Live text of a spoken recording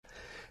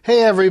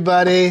Hey,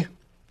 everybody.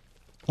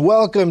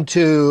 Welcome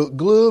to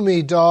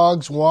Gloomy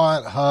Dogs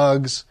Want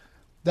Hugs.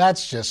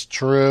 That's just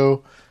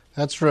true.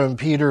 That's from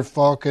Peter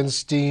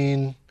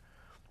Falkenstein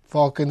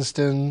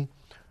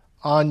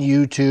on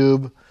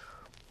YouTube.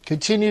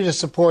 Continue to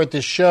support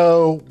the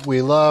show.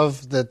 We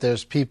love that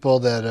there's people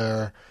that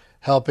are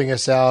helping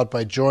us out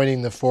by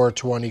joining the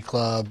 420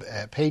 Club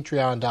at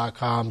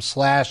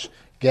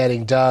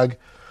patreon.com/gettingdoug.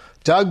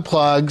 Doug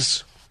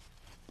plugs.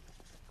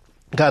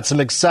 Got some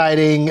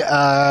exciting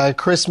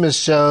Christmas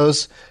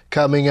shows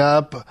coming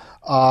up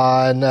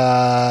on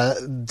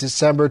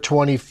December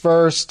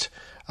 21st.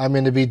 I'm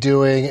going to be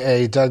doing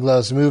a Doug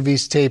Loves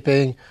Movies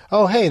taping.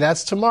 Oh, hey,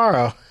 that's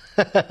tomorrow.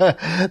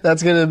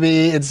 That's going to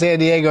be in San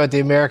Diego at the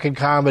American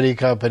Comedy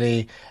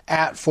Company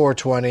at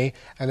 420.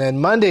 And then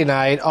Monday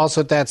night,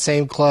 also at that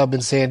same club in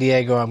San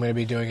Diego, I'm going to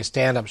be doing a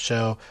stand-up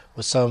show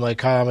with some of my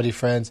comedy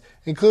friends,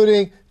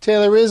 including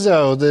Taylor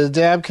Rizzo. The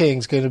Dab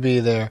King's going to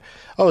be there.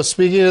 Oh,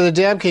 speaking of the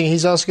Dab King,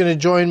 he's also going to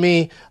join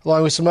me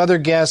along with some other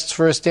guests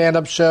for a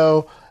stand-up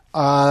show,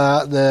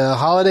 the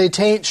Holiday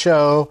Taint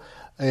Show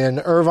in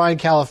Irvine,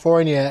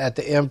 California at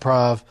the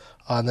Improv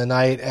on the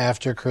night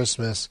after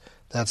Christmas.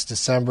 That's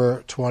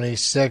December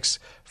 26th.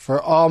 For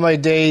all my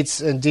dates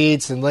and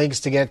deets and links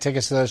to get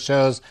tickets to those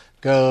shows,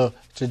 go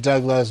to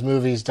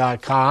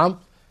douglovesmovies.com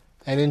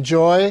and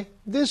enjoy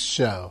this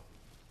show.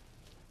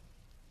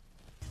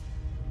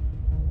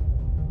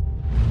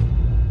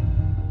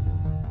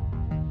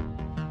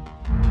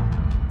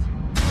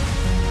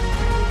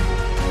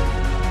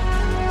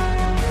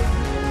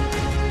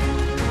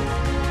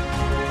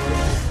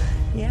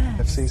 Yeah.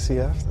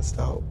 FCCF, that's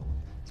dope.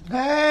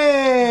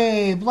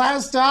 Hey,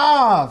 blast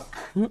off.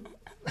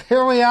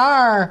 Here we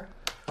are.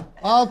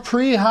 All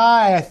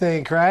pre-high, I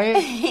think,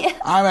 right? Yeah.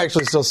 I'm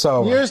actually still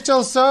sober. You're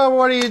still sober.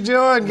 What are you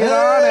doing? Get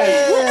on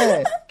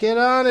it. Get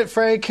on it,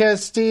 Frank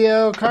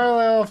Castillo,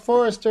 Carlisle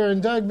Forrester,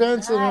 and Doug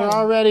Benson are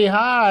already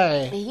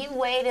high. He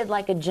waited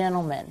like a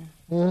gentleman.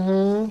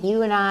 Mm-hmm.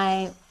 You and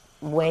I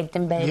wait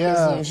and bake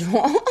as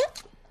usual.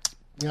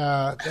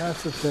 Yeah,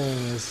 that's the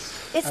thing.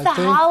 It's the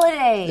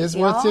holidays.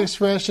 What's the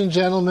expression?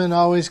 Gentlemen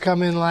always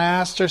come in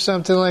last, or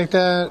something like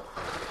that.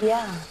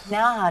 Yeah.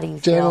 Now, how do you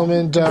feel?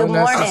 Gentlemen don't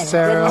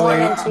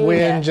necessarily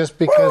win just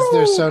because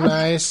they're so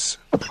nice.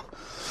 I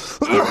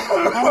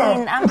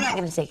mean, I'm not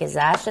going to take his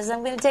ashes.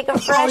 I'm going to take a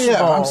fresh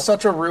bowl. I'm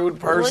such a rude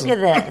person. Look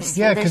at this.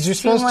 Yeah, because you're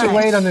supposed to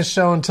wait on the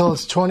show until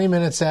it's 20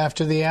 minutes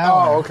after the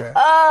hour. Oh, okay.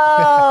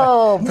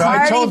 Oh,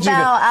 party foul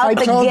out the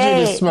gate. I told you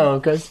to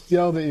smoke. I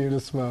yelled at you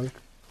to smoke.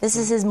 This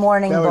is his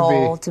morning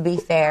bowl, to be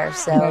fair.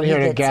 So I'm not here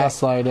to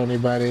gaslight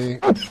anybody.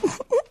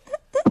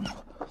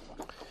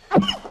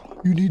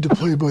 You need to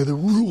play by the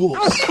rules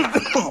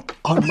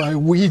on my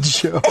weed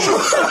show.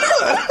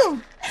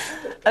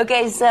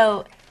 Okay,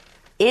 so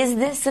is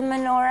this a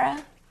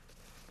menorah?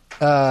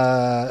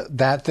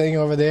 That thing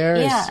over there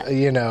is,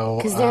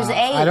 because there's 8.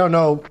 I don't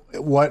know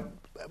what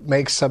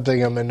makes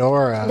something a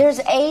menorah. There's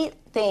 8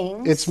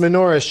 things. It's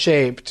menorah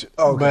shaped,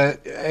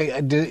 but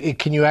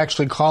can you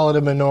actually call it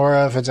a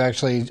menorah if it's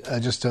actually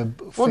just a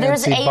fancy Well,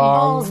 there's 8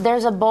 bowls.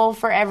 There's a bowl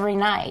for every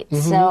night.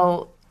 Mm-hmm.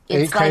 So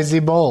it's 8 crazy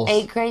bowls.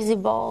 8 crazy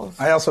bowls.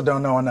 I also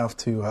don't know enough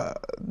to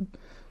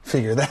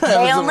figure that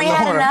out. They only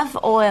had enough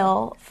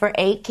oil for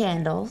 8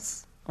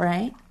 candles,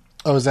 right?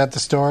 Oh, is that the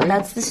story?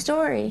 That's the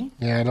story.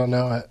 Yeah, I don't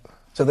know it.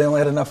 So they only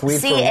had enough weed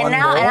for one bowl? And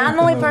I'm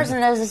the only person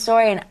that knows the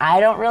story, and I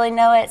don't really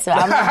know it, so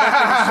I'm going to get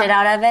the shit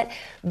out of it.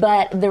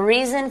 But the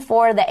reason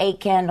for the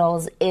 8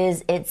 candles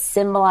is it's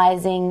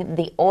symbolizing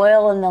the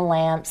oil in the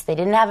lamps. They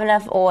didn't have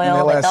enough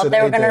oil. They thought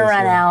they were going to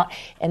run out,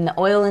 and the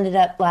oil ended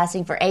up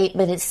lasting for 8.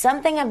 But it's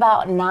something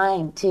about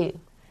 9, too.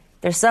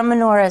 There's some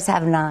menorahs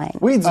have 9.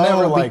 Weed's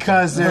never like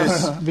because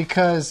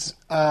because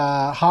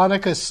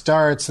Hanukkah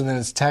starts, and then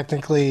it's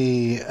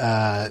technically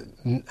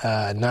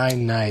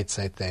 9 nights,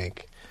 I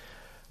think.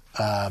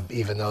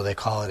 Even though they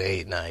call it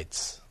 8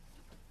 nights.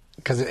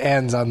 Because it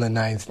ends on the 9th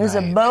night. There's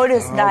a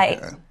bonus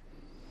night.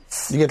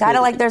 Kind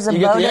of like there's a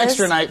bonus. You get the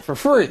extra night for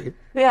free.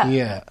 Yeah.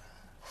 Yeah.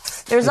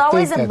 There's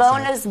always a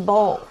bonus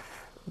bowl.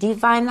 Do you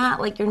find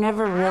that? Like you're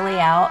never really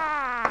out?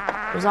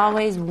 There's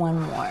always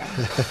one more.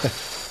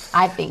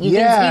 I think you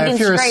can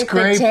scrape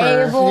the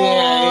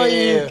table,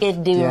 you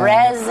could do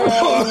resin,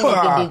 you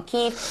could do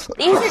keef.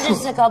 These are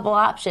just a couple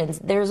options.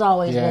 There's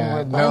always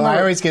one more. No, I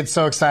always get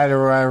so excited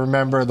when I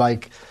remember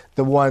like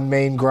the one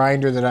main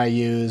grinder that I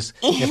use.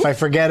 If I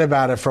forget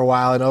about it for a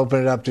while and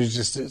open it up, there's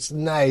just this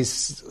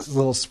nice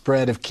little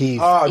spread of keef.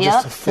 Oh,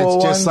 just a full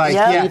It's just one.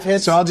 like,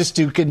 so I'll just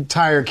do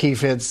entire keef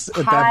hits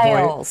at that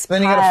point.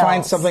 Then you got to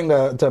find something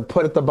to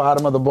put at the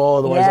bottom of the bowl,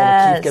 otherwise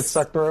all the keef gets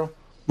sucked through.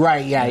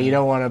 Right, yeah, you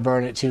don't want to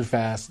burn it too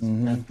fast.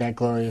 That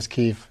glorious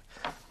keef.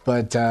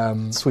 But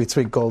sweet,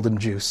 sweet golden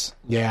juice.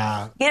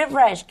 Yeah. Get it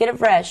fresh. Get it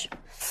fresh.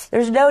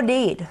 There's no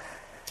need.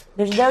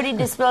 There's no need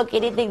to smoke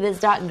anything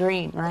that's not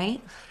green,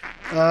 right?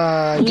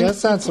 I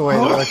guess that's the way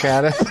to look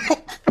at it.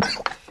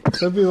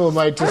 Some people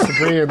might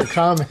disagree in the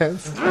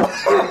comments.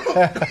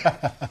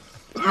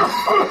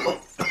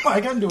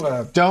 I got into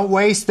a... Don't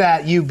waste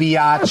that, you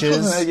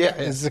biatches. Yeah.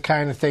 Is the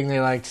kind of thing they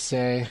like to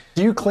say.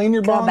 Do you clean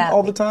your bong about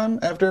all me. the time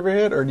after every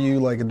hit, or do you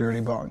like a dirty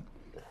bong?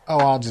 Oh,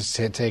 I'll just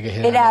take a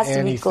hit. It on has to be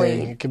anything.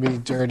 clean. It can be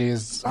dirty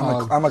as I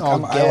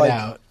get like-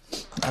 out.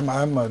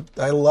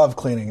 I love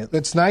cleaning it.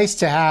 It's nice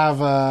to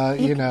have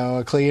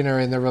a cleaner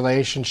in the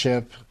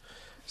relationship.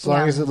 As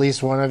long as at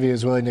least one of you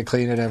is willing to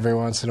clean it every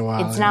once in a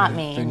while. It's not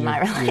me in my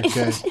you're good.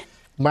 relationship.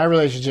 My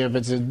relationship,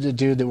 it's a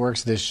dude that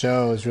works this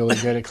show is really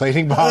good at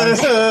cleaning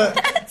bongs.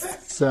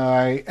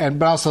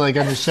 But also like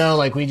on the show,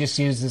 like we just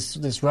use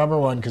this rubber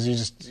one because you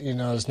just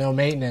there's no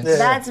maintenance. Yeah.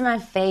 That's my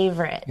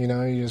favorite. You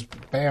just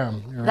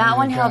bam. You're That ready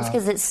one to helps go.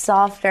 because it's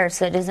softer,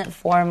 so it doesn't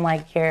form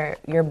like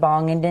your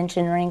bong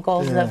indention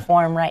wrinkles that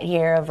form right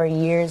here over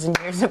years and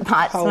years of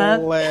pot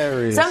smoke.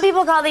 Hilarious. Some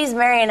people call these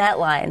marionette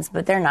lines,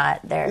 but they're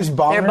not. They're These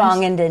bong they're rings?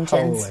 bong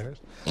indentions.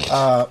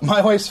 Hilarious.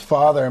 My wife's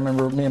father, I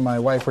remember me and my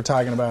wife were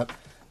talking about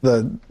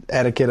the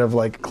etiquette of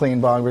like clean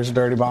bong versus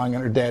dirty bong,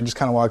 and her dad just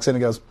kind of walks in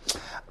and goes,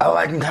 I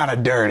like them kind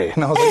of dirty.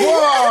 And I was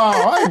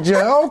like,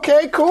 whoa,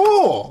 okay,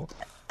 cool.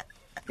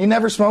 He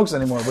never smokes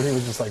anymore, but he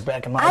was just like,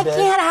 back in my I day.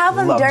 can't have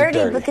them loved it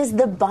dirty because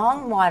the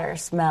bong water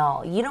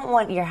smell. You don't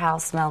want your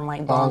house smelling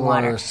like bong Bong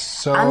water. water is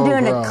so I'm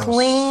doing gross.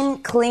 a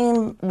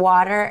clean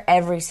water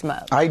every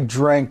smoke. I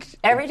drank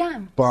Every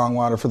time. bong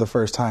water for the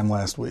first time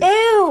last week.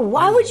 Ew,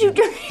 why would you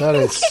drink That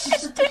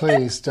is,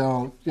 please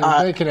don't.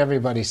 You're making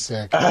everybody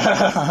sick.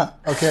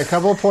 Okay, a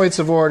couple of points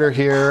of order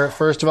here.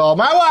 First of all,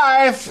 my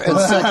wife, and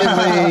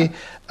secondly,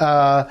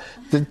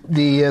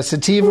 the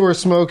sativa we're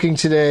smoking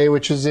today,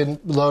 which is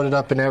loaded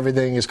up and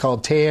everything, is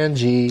called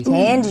Tangy.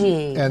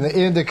 Angie. And the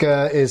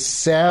indica is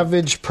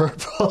Savage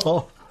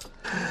Purple.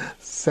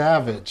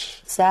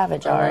 Savage.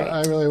 Savage, all right.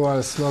 I really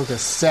want to smoke a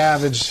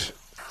Savage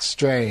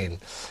strain.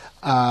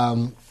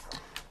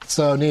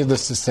 So,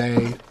 needless to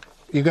say,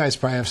 you guys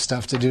probably have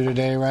stuff to do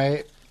today,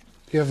 right?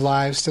 You have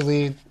lives to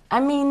lead? I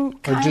mean,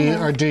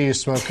 Or do you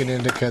smoke an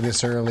indica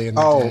this early in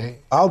the day?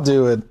 I'll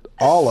do it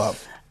all up.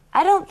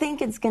 I don't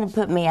think it's going to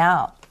put me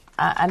out.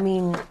 I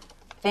mean,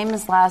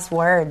 famous last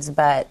words,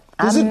 but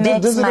Does I it-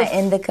 mix does it my aff-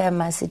 indica and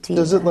my sativa.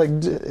 Does it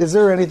is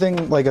there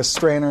anything like a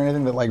strain or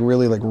anything that like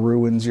really like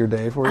ruins your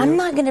day for you? I'm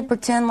not going to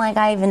pretend like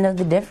I even know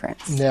the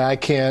difference. Yeah, I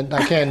can't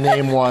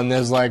name one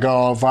that's like,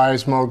 oh, if I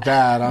smoke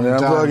that, I'm Yeah,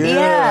 done. fuck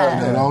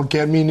Yeah. They don't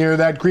get me near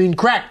that green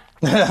crack.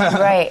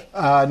 Right.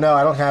 No,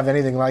 I don't have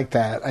anything like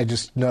that. I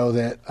just know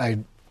that I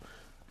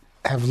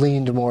have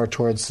leaned more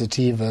towards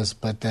sativas,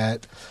 but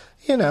that,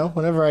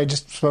 whenever I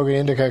just smoke an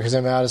indica because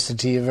I'm out of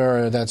sativa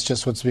or that's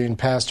just what's being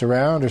passed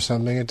around or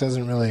something, it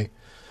doesn't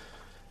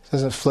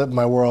flip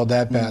my world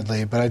that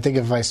badly. But I think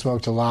if I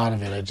smoked a lot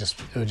of it, it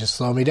would just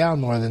slow me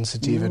down more than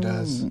sativa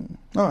does.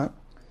 All right.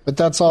 But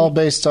that's all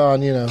based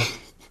on,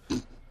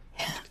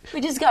 We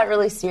just got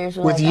really serious.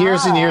 We're with like,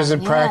 years and years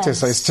of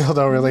practice, I yes. still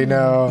don't really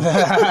know.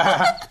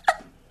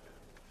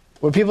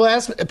 When people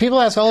ask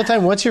all the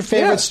time, "What's your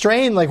favorite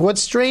strain?" Like, what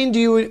strain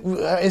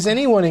is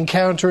anyone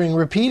encountering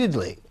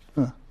repeatedly?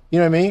 You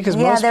know what I mean? Because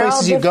Yeah, most they're all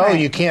places you go, different.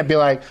 you can't be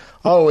like,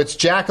 "Oh, it's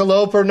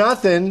jackalope or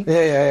nothing."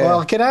 Yeah.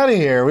 Well, get out of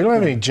here. We don't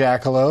have any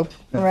jackalope.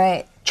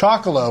 Right.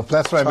 Chocolope.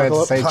 That's what I meant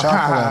to say. Chocolope.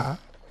 Chocolope.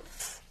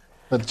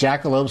 But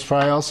jackalope's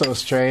probably also a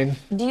strain.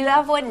 Do you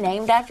have one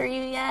named after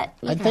you yet?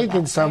 I think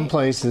in some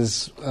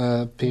places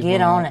people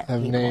Get on it,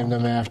 have people. named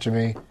them after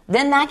me.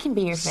 Then that can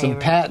be your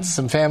favorite.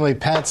 Some family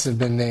pets have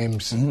been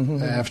named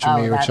after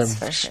me, which I'm that's for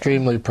sure.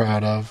 extremely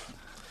proud of.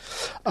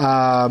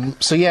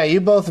 So yeah,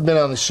 you both have been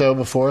on the show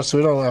before, so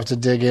we don't have to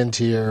dig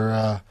into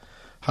your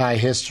high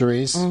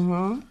histories.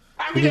 Mm-hmm.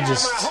 We can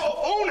just my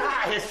own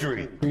high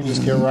history. we can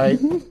just get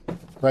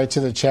right to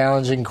the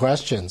challenging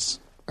questions,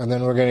 and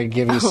then we're going to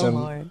give you some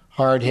Lord.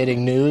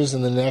 hard-hitting news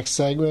in the next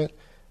segment,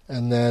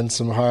 and then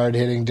some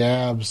hard-hitting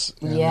dabs.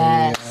 In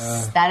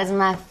Yes, that is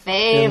my in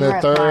favorite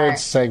the third part.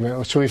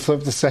 segment. Should we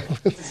flip the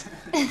segments?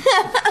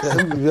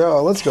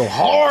 Yo, let's go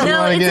hard. You No,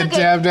 want to it's get okay.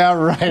 dabbed out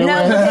right No,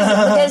 away?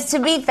 because to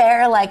be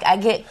fair, like I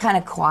get kind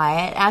of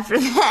quiet after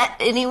that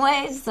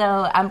anyway, so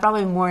I'm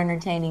probably more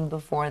entertaining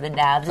before the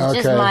dabs. It's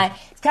just Okay.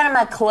 it's kind of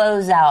my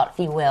closeout, if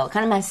you will,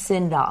 kind of my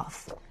send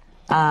off.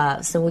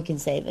 So we can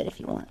save it if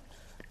you want,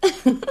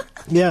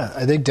 Yeah,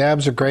 I think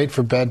dabs are great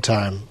for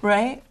bedtime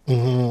right?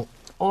 Mm-hmm.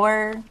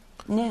 Or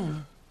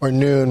noon. or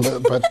noon,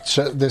 but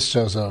this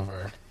show's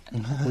over,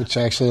 which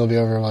actually will be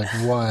over like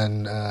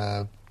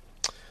 1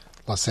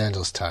 Los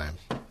Angeles time.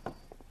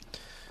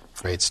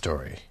 Great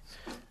story.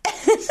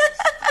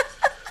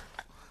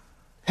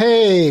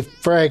 Hey,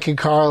 Frank and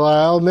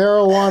Carlisle,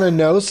 marijuana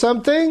know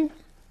something?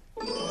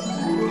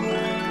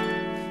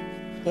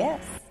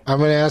 Yes. I'm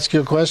going to ask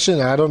you a question.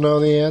 I don't know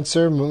the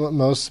answer.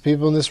 Most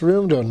people in this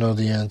room don't know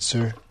the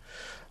answer.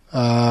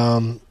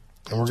 And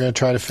we're going to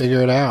try to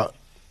figure it out.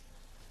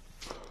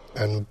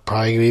 And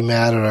probably be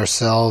mad at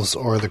ourselves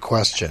or the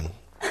question.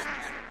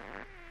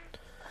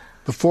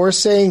 Before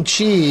saying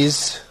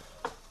cheese,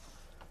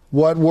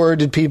 what word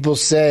did people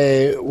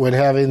say when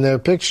having their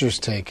pictures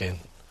taken?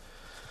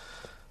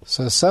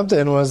 So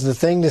something was the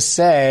thing to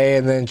say,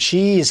 and then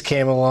cheese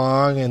came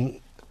along and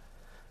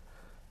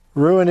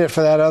ruined it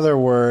for that other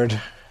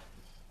word.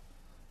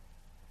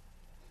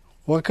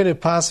 What could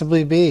it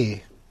possibly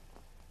be?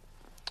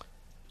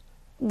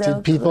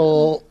 Did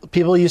people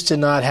used to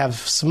not have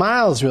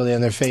smiles really on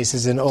their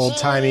faces in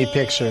old-timey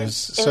pictures.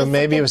 So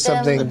maybe it was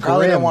something They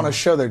probably grim. don't want to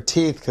show their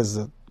teeth because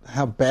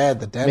how bad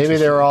the dentures. Maybe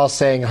they were all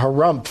saying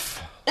harumph.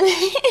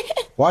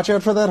 Watch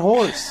out for that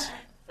horse.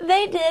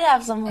 They did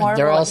have some horrible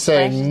They're all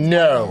expressions. saying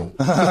no.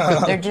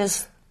 They're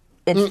just,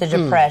 it's the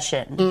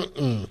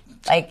Depression.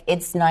 Like,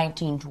 it's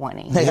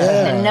 1920.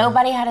 And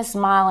nobody had a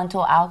smile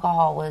until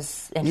alcohol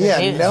was introduced.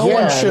 Yeah, no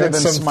one should have then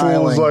been some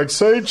smiling. fools like,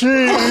 say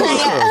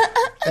cheese!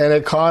 And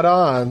it caught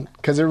on.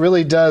 Because it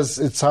really does.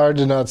 It's hard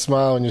to not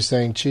smile when you're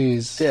saying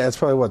cheese. Yeah, it's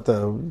probably what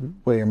the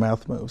way your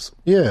mouth moves.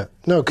 Yeah.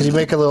 No, because you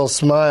make a little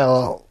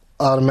smile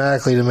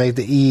automatically to make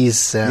the E's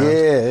sound.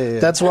 Yeah.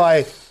 That's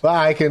why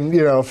I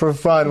can, for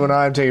fun, when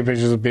I'm taking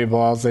pictures of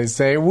people, I'll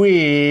say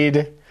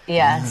weed.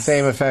 Yes.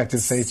 Same effect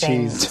as say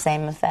cheese.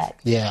 Same effect.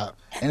 Yeah.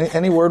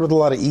 Any word with a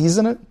lot of E's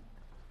in it?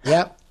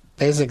 Yep.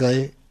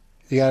 Basically.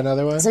 You got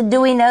another one? So do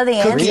we know the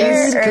answer?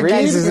 Cookies? or Cookies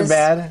that's isn't just-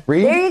 bad.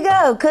 Read? There you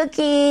go,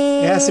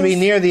 cookies. It has to be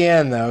near the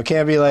end, though. It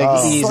can't be like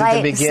E's at the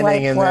Slight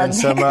beginning and plug. then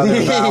some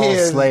other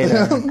vowels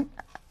later.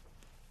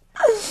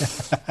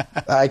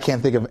 I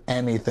can't think of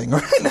anything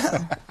right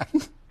now.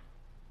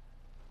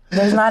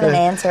 There's not an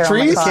answer on the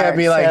Trees card. Can't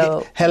be like,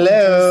 so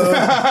hello.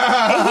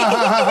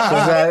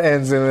 'Cause that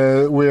ends in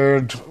a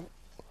weird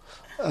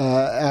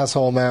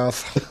asshole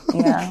mouth.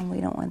 yeah,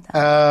 we don't want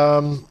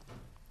that.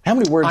 How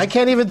many words? I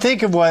can't even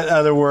think of what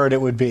other word it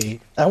would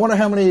be. I wonder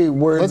how many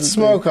words. Let's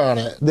smoke on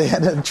it. They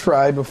had to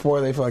try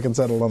before they fucking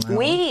settled on that.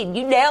 Weed,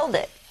 you nailed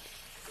it.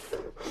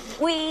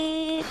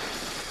 Weed.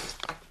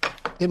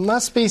 It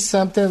must be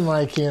something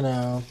like,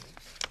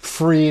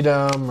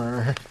 freedom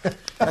or...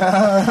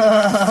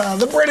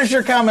 The British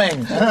are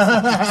coming.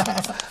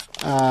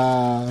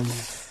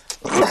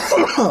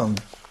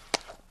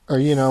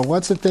 Or,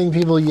 what's the thing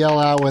people yell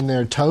out when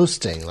they're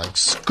toasting? Like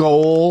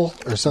skål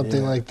or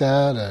something like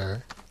that?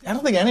 Or I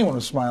don't think anyone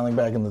was smiling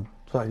back in the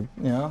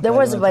There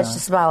was a bunch time. to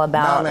smile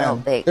about. No, I man.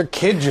 don't think. Their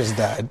kid just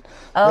died.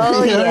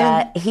 Oh You know what I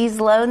yeah, he's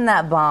loading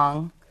that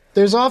bong.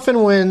 There's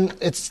often when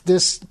it's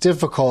this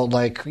difficult,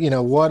 like,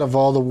 what of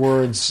all the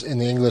words in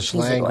the English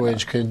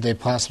language could they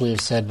possibly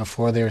have said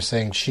before they were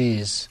saying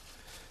cheese?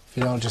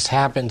 You don't just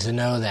happen to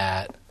know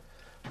that.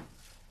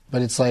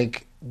 But it's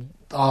like,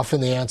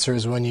 often the answer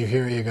is when you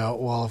hear it, you go,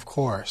 well, of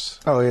course.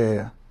 Oh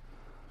yeah.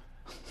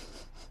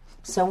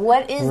 So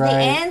what is Right. the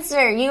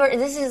answer?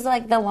 This is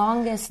like the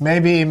longest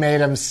Maybe he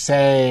made them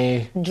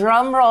say,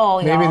 drum roll.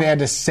 maybe y'all. they had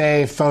to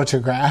say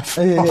photograph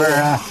or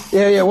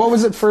Yeah. What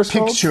was it first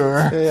called?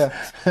 picture.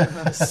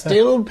 Yeah.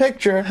 Still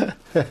picture.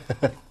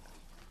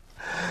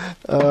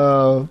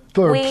 Or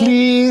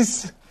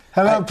please.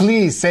 How about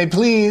please? Say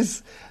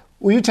please.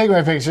 Will you take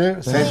my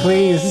picture? Say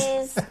please.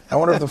 I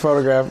wonder if the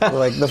photograph,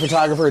 like the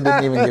photographer,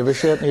 didn't even give a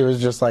shit. He was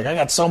just like, I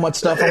got so much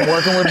stuff I'm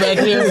working with back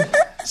here.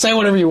 Say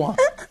whatever you want.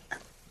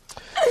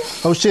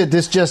 Oh shit,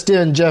 this just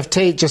in. Jeff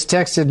Tate just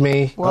texted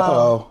me.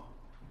 Uh-oh.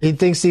 He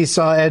thinks he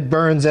saw Ed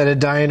Burns at a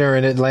diner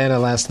in Atlanta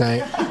last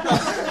night.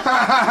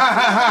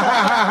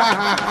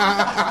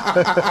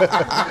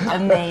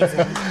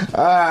 Amazing.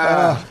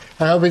 I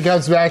hope he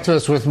comes back to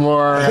us with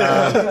more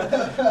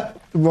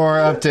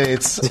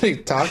updates. Did he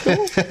talk to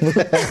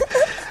him?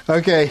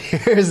 Okay,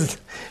 here's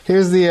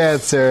the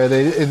answer.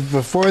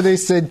 Before they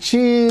said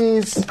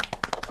cheese,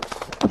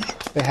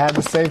 they had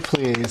to say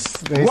please.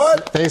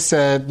 What? They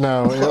said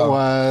no. It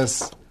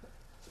was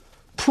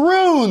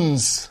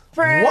prunes.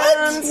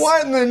 Prunes.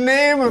 What in the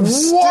name of Why?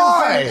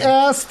 stupid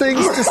ass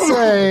things to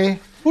say?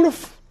 Who the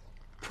f-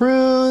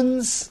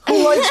 Prunes.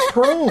 Who likes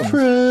prunes?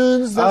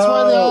 Prunes. That's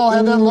why they all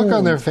had that look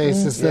on their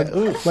faces, Yeah,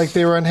 that, like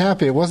they were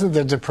unhappy. It wasn't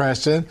their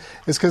depression.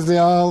 It's because they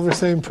all were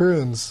saying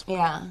prunes.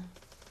 Yeah.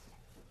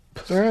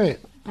 All right.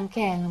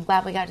 Okay, I'm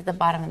glad we got to the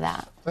bottom of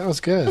that. That was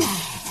good.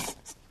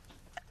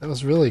 That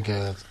was really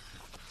good.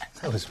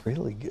 That was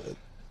really good.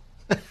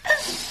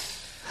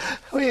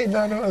 Wait,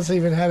 none of us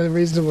even had a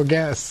reasonable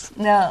guess.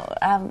 No,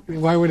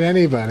 Why would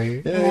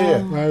anybody?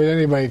 Yeah. Why would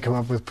anybody come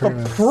up with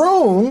prunes?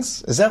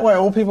 Prunes? Is that why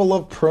old people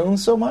love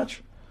prunes so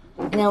much?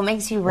 no, it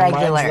makes you Reminds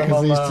regular. them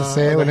Because they used to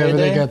say it the whenever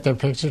they heyday? got their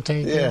picture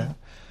taken. Yeah.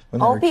 When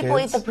they Old were people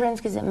kids. eat the prunes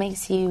because it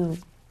makes you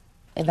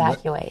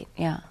evacuate.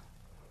 Yeah.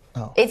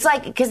 Oh. It's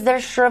like, because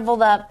they're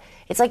shriveled up.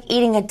 It's like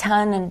eating a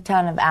ton and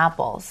ton of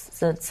apples.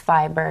 So it's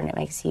fiber and it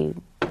makes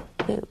you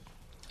poop.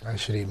 I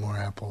should eat more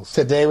apples.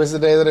 Today was the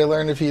day that I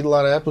learned if you eat a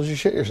lot of apples, you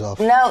shit yourself.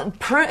 No,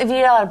 if you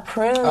eat a lot of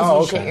prunes, Oh,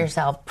 you okay. shit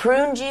yourself.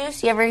 Prune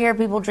juice, you ever hear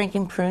people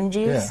drinking prune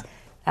juice? Yeah.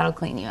 That'll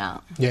clean you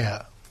out.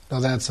 Yeah. No,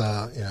 that's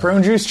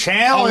Prune juice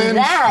challenge. And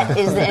that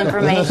is the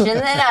information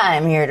that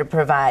I'm here to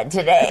provide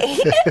today.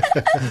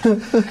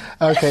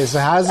 Okay, so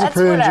how does the That's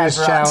prune what I juice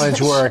brought.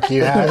 challenge work?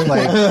 You have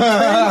like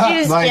Prune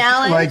juice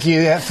challenge. like you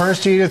at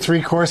first you eat a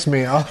 3-course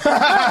meal.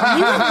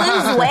 You would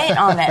lose weight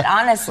on it,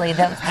 honestly.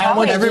 That's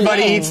probably the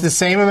Everybody thing. eats the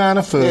same amount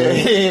of food.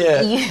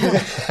 Yeah. And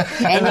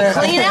you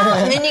clean out,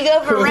 and then you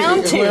go for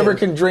round two. Whoever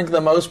can drink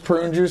the most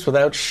prune juice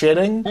without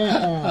shitting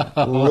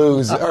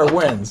loses or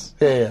wins.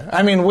 Yeah.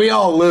 I mean, we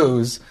all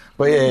lose,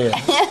 But yeah.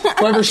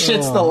 Whoever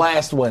shits the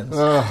last wins.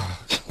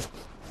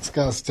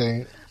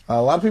 Disgusting.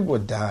 A lot of people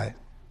would die.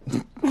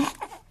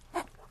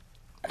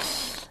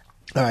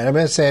 All right, I'm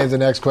going to save the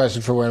next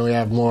question for when we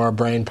have more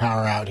brain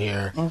power out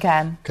here.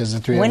 Okay. Because the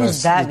three When of is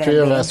us, that the three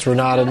gonna of be? us were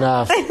not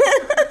enough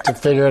to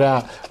figure it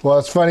out. Well,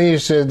 it's funny you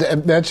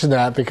should mention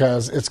that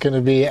because it's going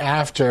to be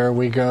after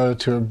we go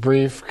to a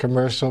brief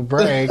commercial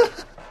break.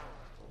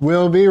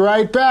 We'll be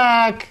right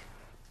back.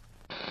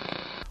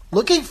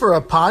 Looking for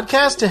a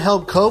podcast to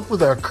help cope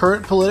with our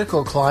current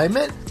political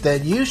climate?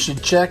 Then you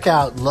should check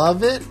out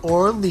Love It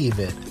or Leave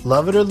It.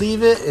 Love It or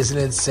Leave It is an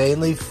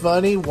insanely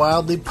funny,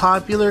 wildly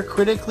popular,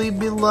 critically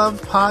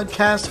beloved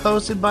podcast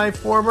hosted by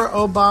former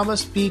Obama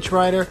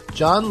speechwriter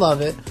John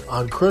Lovett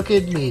on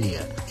Crooked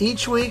Media.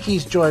 Each week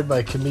he's joined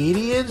by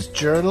comedians,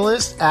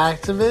 journalists,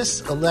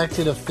 activists,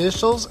 elected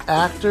officials,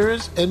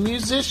 actors, and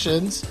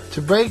musicians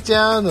to break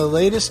down the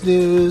latest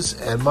news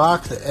and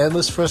mock the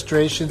endless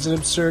frustrations and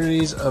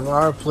absurdities of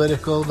our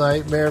political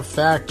nightmare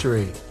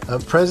factory. A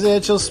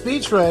presidential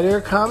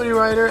speechwriter, comedy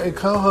writer, and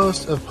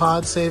co-host of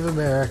Pod Save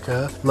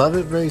America,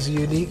 Lovett brings a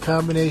unique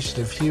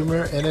combination of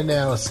humor and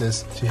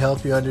analysis to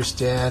help you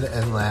understand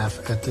and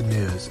laugh at the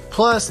news.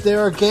 Plus, there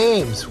are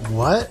games,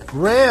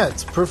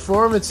 rants,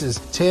 performances,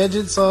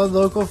 tangents on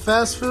local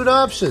fast food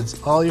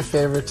options, all your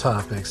favorite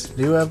topics.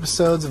 New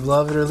episodes of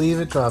Love It or Leave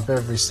It drop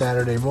every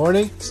Saturday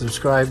morning.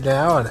 Subscribe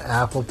now on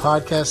Apple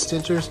Podcast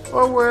Stitchers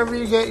or wherever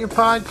you get your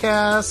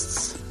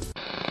podcasts.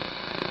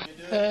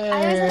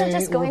 I was gonna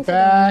just going for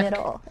back. the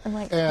middle. And,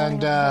 like,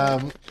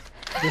 And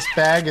this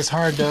bag is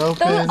hard to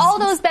open. all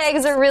those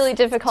bags are really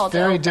difficult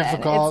Very to open.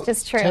 difficult. It's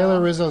just true. Taylor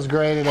Rizzo's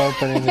great at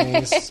opening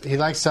these. He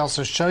likes to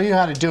also show you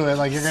how to do it.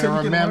 Like you're going to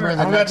remember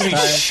the I'm about next to be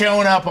time.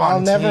 showing up on I'll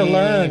never TV.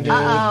 learn, dude.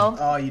 Uh-oh.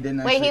 Oh, you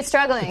didn't Wait, actually, he's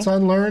struggling. It's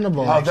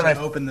unlearnable. Oh, did I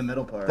open the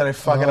middle part. Did I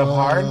fuck it up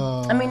hard?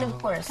 I mean, of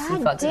course.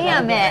 God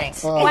damn it.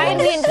 Why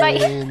did we See,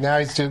 invite... now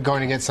he's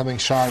going to get something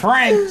sharp.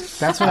 Frank!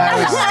 That's what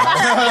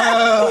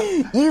I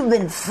always. You've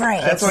been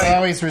framed. That's what I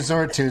always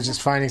resort to, is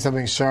just finding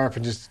something sharp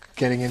and just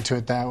getting into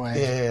it that way.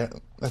 Yeah.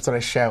 That's what I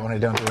shout when I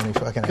don't do any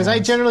fucking Because I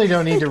errands. generally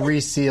don't need to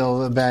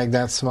reseal a bag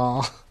that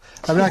small.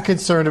 I'm not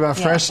concerned about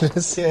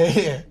freshness.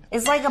 Yeah.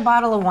 It's like a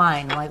bottle of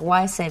wine. Like,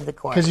 why save the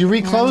cork? Because you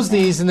reclose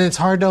these and then it's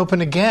hard to open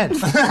again.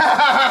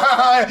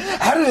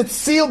 How did it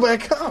seal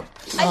back up?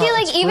 I feel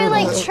like even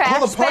like trash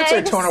All the parts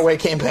bags, are torn away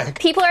came back.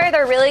 people are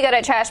either really good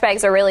at trash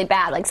bags or really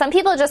bad. Like some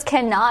people just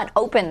cannot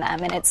open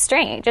them, and it's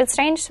strange. It's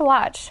strange to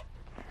watch.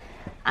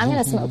 I'm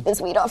gonna smoke this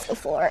weed off the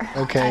floor.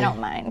 Okay. I don't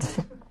mind.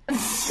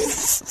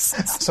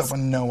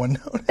 Someone no one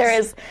noticed. There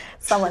is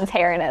someone's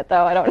hair in it,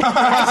 though. I don't know.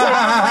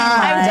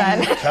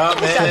 I'm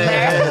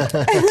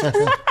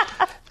done.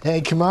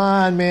 Hey, come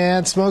on,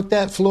 man. Smoke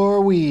that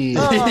floor weed.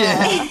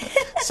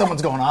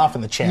 Someone's going off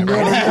in the chat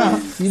right now.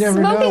 You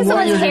never know Smoking what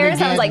someone's you're hair gonna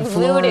sounds get like in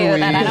floor voodoo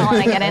that I weed. don't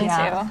want to get into.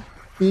 Yeah.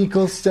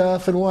 Fecal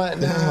stuff and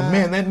whatnot. Oh,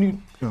 man, that new...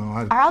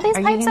 Oh, Are all these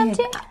you pipes gonna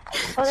empty?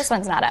 Oh, this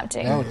one's not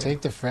empty. No,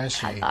 take the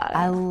freshie.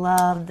 I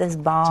love this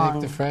bong.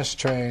 Take the fresh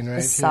train right the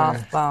here.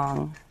 soft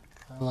bong.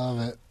 I love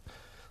it.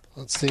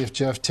 Let's see if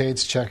Jeff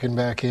Tate's checking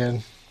back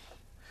in.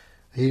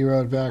 He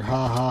wrote back,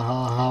 ha, ha,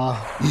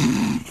 ha,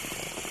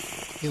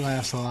 ha. He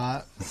laughs a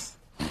lot.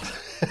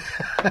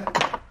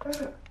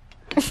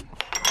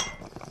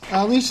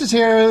 Alicia's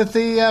here with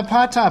the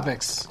pod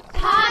topics.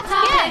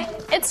 Yeah,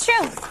 it's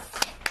true.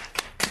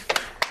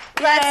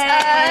 Yay,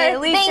 Thank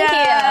Alicia.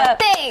 you.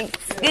 Thanks.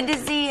 Good to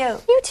see you.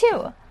 You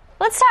too.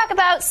 Let's talk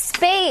about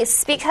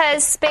space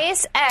because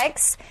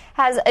SpaceX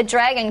has a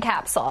Dragon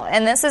capsule,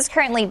 and this is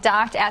currently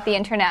docked at the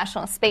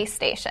International Space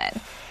Station.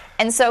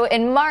 And so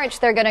in March,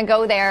 they're going to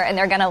go there and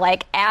they're going to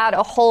like add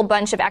a whole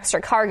bunch of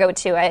extra cargo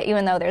to it,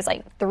 even though there's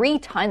like 3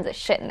 tons of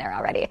shit in there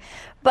already.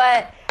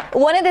 But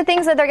one of the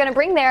things that they're going to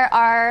bring there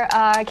are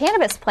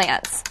cannabis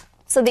plants.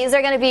 So these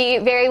are going to be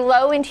very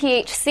low in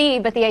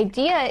THC, but the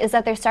idea is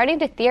that they're starting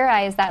to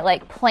theorize that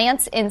like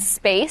plants in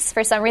space,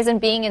 for some reason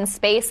being in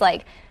space,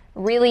 like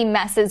really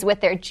messes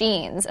with their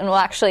genes and will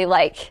actually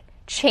like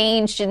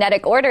change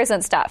genetic orders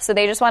and stuff. So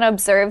they just want to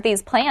observe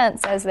these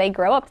plants as they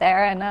grow up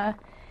there and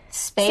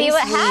Space see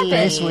what weed.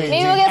 happens. Space weed,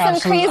 Maybe we'll the get some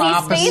absolute crazy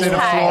opposite space of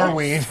high. floor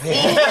weed.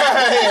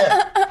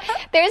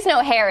 There's no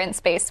hair in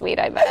space weed,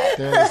 I bet.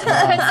 There's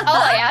That's all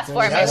I ask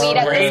for in my Just weed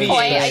at this point.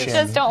 I radiation.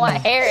 just don't want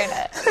hair in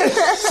it.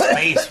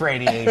 Space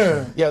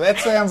radiation. Yeah, that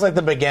sounds like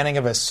the beginning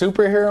of a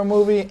superhero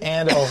movie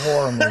and a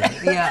horror movie.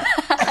 Yeah.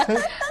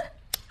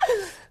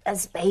 A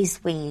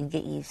space weed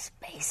get you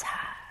space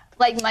high.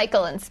 Like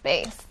Michael in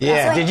space.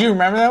 Yeah, did you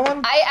remember that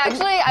one? I was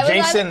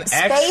Jason on X?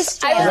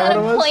 Space I was Is that on what a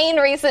it was? plane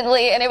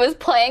recently, and it was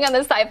playing on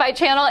the Sci-Fi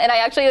Channel, and I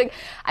actually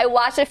I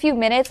watched a few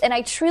minutes, and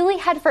I truly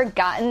had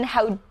forgotten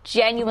how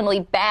genuinely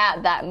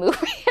bad that movie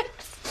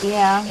is.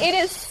 Yeah. It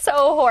is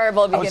so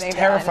horrible I was beginning to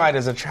terrified end.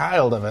 as a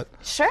child of it.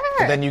 Sure.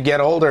 But then you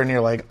get older and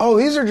you're like, oh,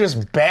 these are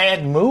just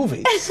bad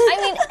movies. I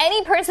mean,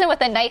 any person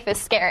with a knife is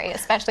scary,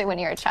 especially when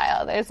you're a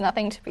child. There's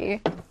nothing to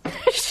be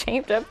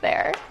ashamed of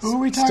there. Who are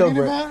we Still talking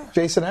great. about?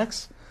 Jason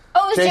X?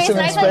 Oh, was Jason Jason.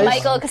 in I said Space?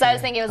 Michael because I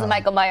was thinking it was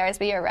Michael Myers,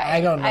 but you're right.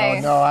 I don't know.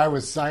 No, I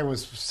was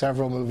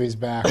several movies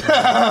back. in He's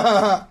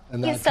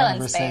that still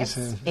in space.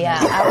 conversation. Yeah,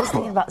 I was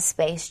thinking about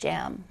Space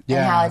Jam and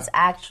Yeah. how it's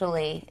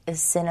actually a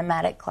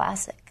cinematic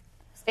classic.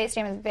 Space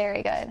Jam is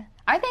very good.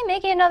 Aren't they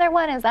making another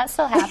one? Is that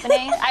still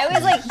happening? I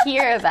always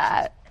hear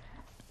that.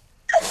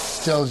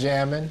 Still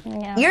jamming.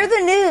 Yeah. You're the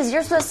news.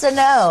 You're supposed to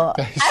know.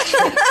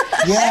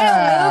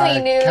 Yeah,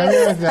 movie news. come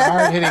here with the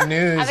hard-hitting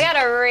news. I've got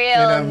a In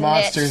real a niche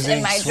Monsters, in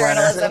Inc. my sweater.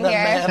 journalism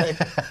here.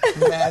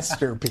 Cinematic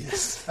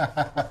masterpiece.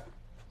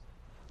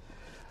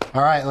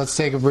 All right, let's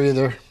take a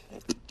breather.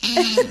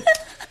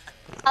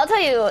 I'll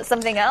tell you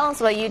something else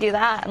while you do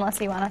that,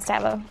 unless you want us to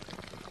have a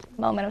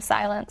moment of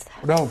silence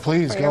No,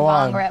 please for go your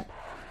long on. rip.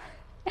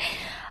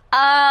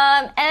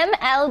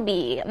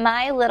 MLB,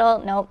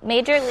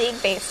 Major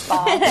League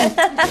Baseball.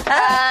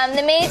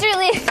 The Major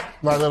League.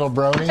 My little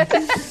brony.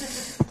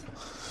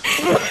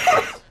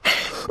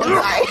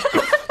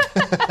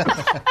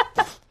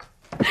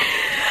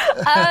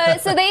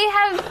 So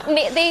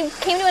they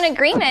came to an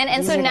agreement,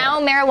 and so now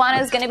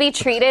marijuana is going to be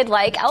treated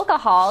like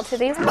alcohol to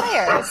these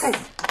players.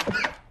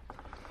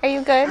 Are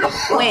you good?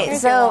 Wait,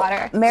 Here's so your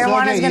water.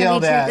 marijuana is going to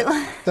be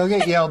treated. They'll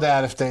get yelled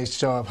at if they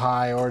show up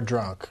high or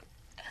drunk.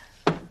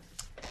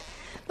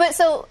 But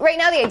so right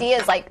now the idea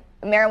is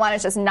marijuana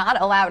is just not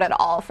allowed at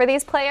all for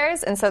these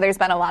players, and so there's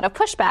been a lot of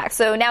pushback.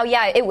 So now,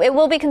 it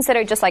will be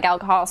considered just like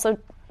alcohol. So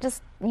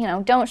just,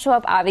 don't show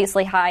up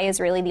obviously high is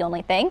really the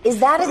only thing. Is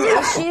that an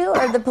issue?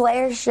 Are the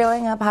players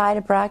showing up high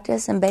to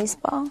practice in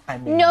baseball?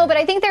 No, but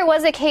I think there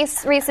was a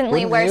case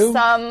recently Wouldn't where you?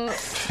 some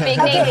big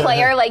name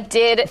player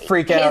did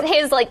Freak out.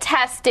 his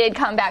test did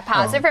come back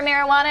positive for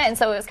marijuana, and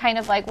so it was kind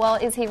of well,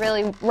 is he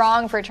really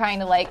wrong for trying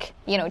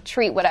to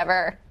treat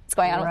whatever is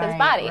going on with his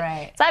body?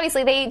 Right. So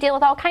obviously they deal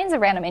with all kinds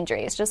of random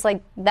injuries, just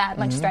that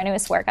much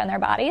strenuous work on their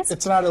bodies.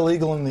 It's not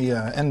illegal in the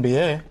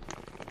NBA.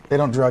 They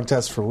don't drug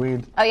test for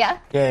weed. Oh yeah,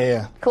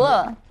 Yeah.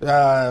 cool.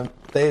 I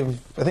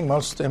think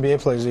most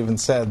NBA players even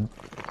said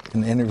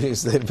in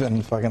interviews they've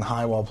been fucking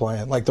high while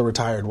playing. Like the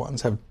retired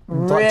ones have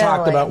Really?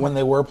 talked about when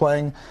they were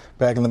playing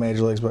back in the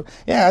major leagues. But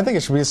yeah, I think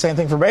it should be the same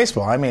thing for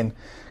baseball. I mean,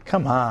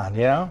 come on,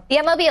 The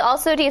MLB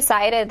also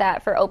decided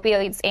that for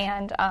opioids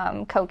and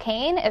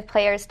cocaine, if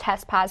players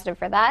test positive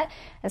for that,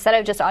 instead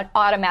of just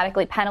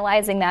automatically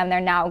penalizing them,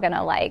 they're now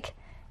gonna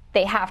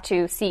they have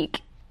to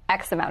seek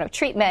X amount of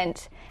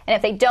treatment, and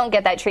if they don't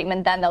get that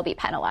treatment, then they'll be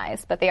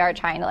penalized. But they are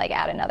trying to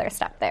add another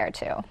step there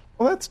too.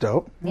 Well, that's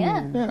dope.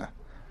 Yeah, Yeah.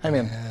 I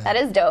mean, that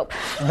is dope.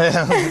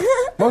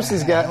 most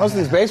of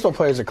these baseball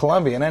players are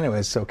Colombian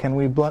anyways, so can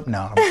we blunt?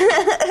 No.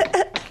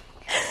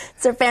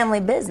 It's their family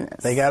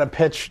business. They got to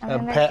pitch.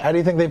 How do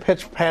you think they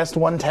pitch past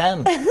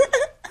 110?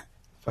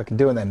 Fucking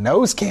doing that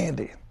nose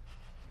candy.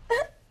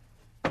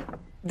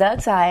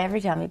 Doug's high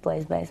every time he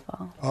plays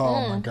baseball.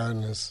 Oh my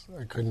goodness,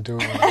 I couldn't do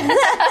it.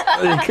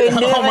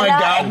 Oh my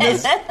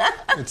godness.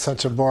 It's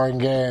such a boring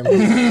game.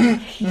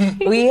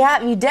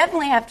 You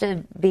definitely have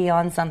to be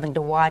on something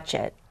to watch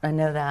it. I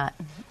know that.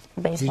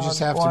 Baseball You just is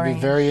have to boring. be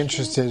very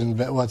interested in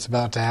what's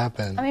about to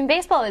happen I mean,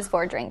 baseball is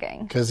for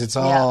drinking. because it's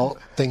all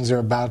things are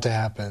about to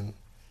happen.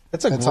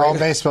 That's That's all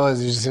baseball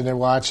is. You're just sitting there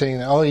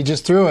watching. Oh, he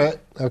just threw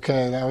it.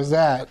 Okay, that was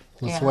that.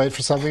 Let's Yeah. wait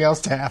for something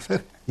else to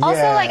happen. Also,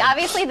 Yeah.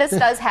 obviously this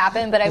does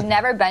happen, but I've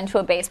never been to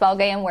a baseball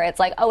game where it's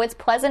it's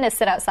pleasant to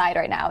sit outside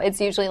right now. It's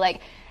usually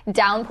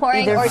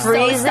downpouring Either or so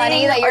freezing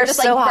sunny that you're or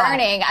just so hot.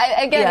 burning.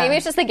 Maybe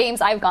it's just the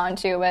games I've gone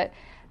to, but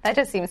that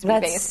just seems to be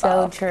That's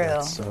baseball. so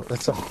true. So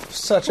that's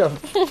such a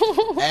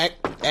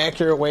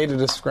accurate way to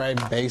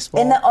describe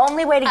baseball. And the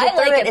only way to get I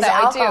through like it it is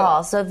that way, too.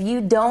 alcohol. So if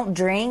you don't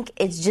drink,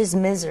 it's just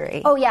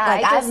misery. Oh, yeah, I I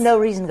have just- no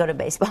reason to go to a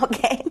baseball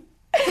game.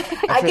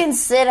 I can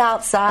sit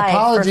outside.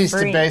 Apologies for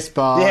to free.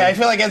 baseball. yeah, I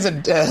feel like as a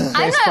baseball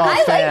I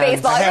like fan.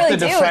 baseball. I I have really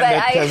to do, defend but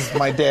it because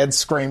my dad's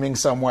screaming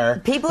somewhere.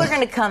 People are going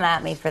to come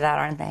at me for that,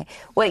 aren't they?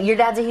 Wait, your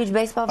dad's a huge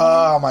baseball fan?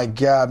 Oh my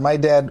God, my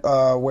dad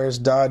wears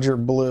Dodger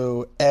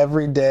blue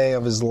every day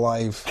of his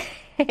life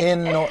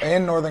in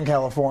Northern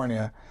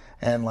California,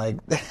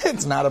 and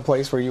it's not a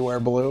place where you wear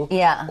blue,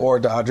 Yeah. or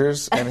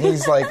Dodgers. And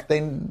he's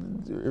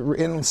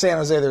in San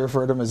Jose they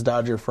refer to him as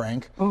Dodger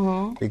Frank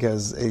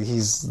because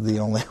he's the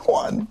only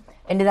one.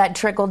 And did that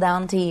trickle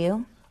down to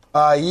you?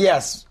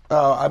 Yes,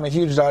 I'm a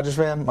huge Dodgers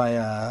fan.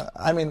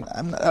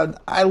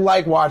 I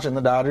like watching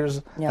the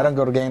Dodgers. Yeah. I don't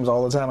go to games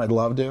all the time. I'd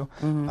love to.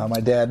 My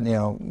dad,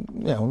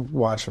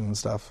 watch them and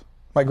stuff.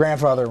 My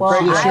grandfather. Well,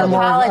 Great, I you're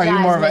more- are you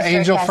apologize, more of an Mr.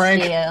 angel,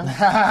 Frank?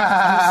 Castillo.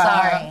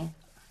 I'm sorry.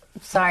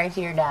 Sorry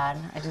to your dad.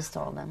 I just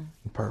told him.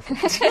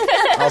 Perfect.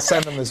 I'll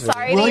send him this video.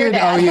 Sorry to your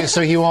dad. Oh, yeah,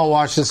 so he won't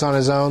watch this on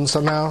his own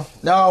somehow?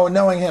 No,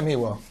 knowing him, he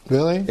will.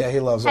 Really? Yeah, he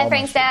loves Hi, all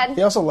Frank's that shit. dad.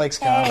 He also likes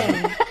comedy.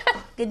 Hey,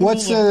 good to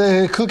What's meet you.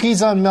 the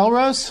cookies on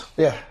Melrose?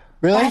 Yeah.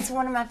 Really? That's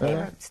one of my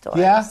favorite stores.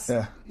 Yeah?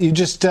 Yeah. You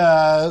just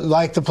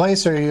like the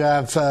place, or you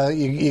have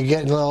you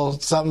getting a little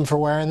something for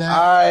wearing that?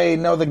 I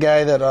know the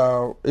guy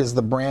that is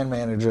the brand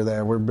manager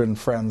there. We've been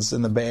friends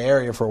in the Bay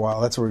Area for a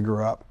while. That's where we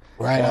grew up.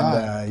 Right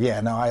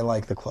and, on. I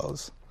like the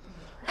clothes.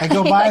 I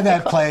go by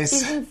that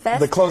place.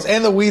 The clothes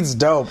and the weed's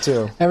dope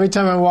too. Every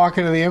time I walk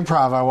into the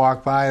Improv, I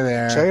walk by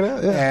there. Check it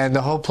out, yeah. And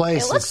the whole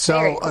place It looks is so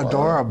very cool.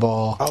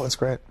 adorable. Oh, it's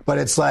great. But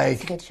it's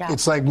like good shop.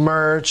 it's like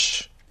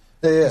merch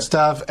Yeah.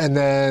 stuff, and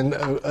then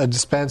a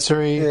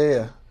dispensary,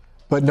 Yeah.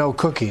 but no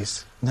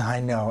cookies. No,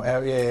 I know.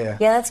 Yeah.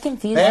 Yeah, that's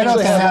confusing. They I'd love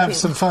actually to have have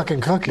some fucking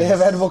cookies. They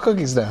have edible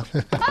cookies now.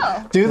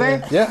 Oh, Do they?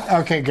 Yeah.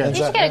 Okay, good.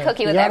 you should get a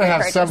cookie with You gotta every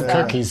have purchase. some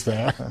though. cookies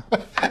there.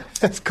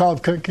 It's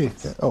called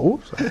cookies. Oh,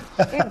 oops.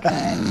 You're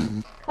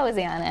good.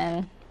 Cozy on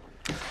in.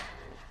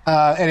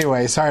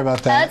 Anyway, sorry about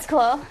that. That's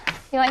cool.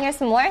 You want to hear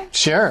some more?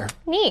 Sure.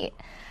 Neat.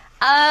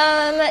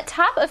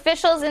 Top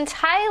officials in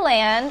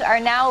Thailand are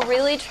now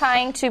really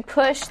trying to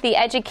push the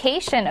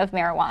education of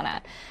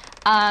marijuana.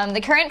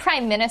 The current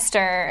prime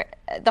minister,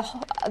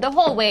 the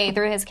whole way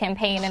through his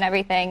campaign and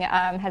everything,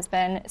 has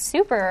been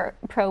super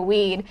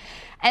pro-weed.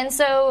 And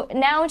so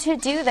now to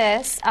do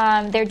this,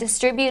 they're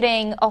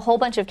distributing a whole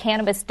bunch of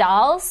cannabis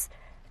dolls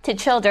to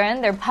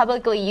children. They're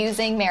publicly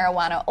using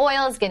marijuana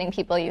oils, getting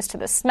people used to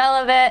the smell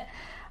of it.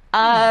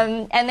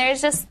 And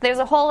there's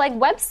a whole like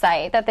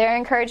website that they're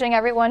encouraging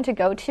everyone to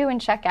go to and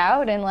check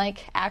out and like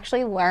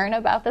actually learn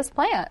about this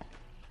plant.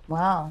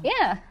 Wow.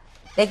 Yeah,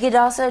 They could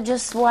also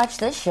just watch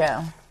this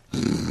show.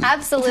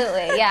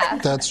 absolutely. Yeah,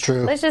 That's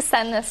true. let's just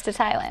send this to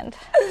Thailand.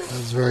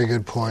 That's a very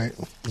good point.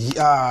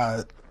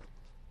 Yeah,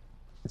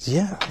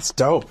 it's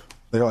dope.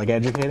 They're like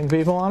educating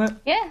people on it.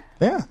 Yeah,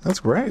 Yeah, that's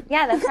great.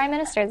 yeah. The prime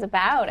minister is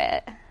about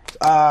it.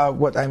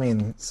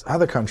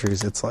 Other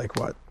countries, it's like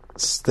what?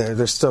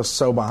 They're still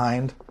so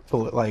behind.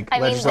 Like I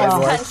mean, this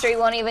legislative-wise. country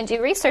won't even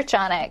do research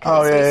on it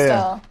Oh, because yeah, we yeah.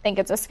 still think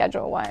it's a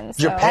Schedule 1.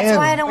 So Japan- That's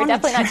why I don't we're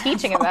want to definitely not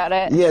teaching about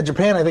it. Yeah,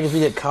 Japan. I think if you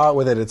get caught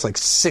with it, it's like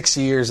 6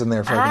 years in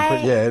there. I-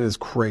 Yeah, it is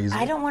crazy.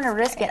 I don't want to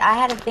risk it. I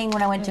had a thing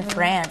when I went to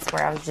France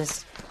where I was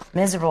just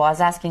miserable. I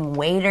was asking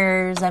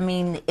waiters. I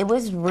mean, it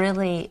was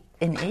really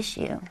an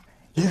issue.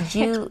 Have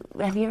you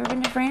ever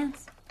been to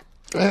France?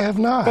 I have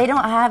not. They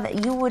don't have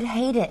it. You would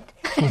hate it.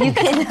 You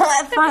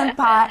cannot find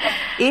pot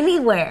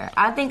anywhere.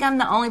 I think I'm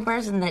the only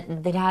person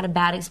that had a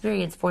bad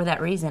experience for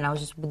that reason. I was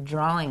just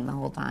withdrawing the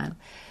whole time.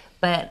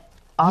 But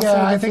also,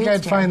 Yeah, I the think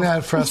food's I'd find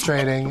terrible. that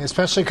frustrating,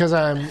 especially because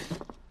I'm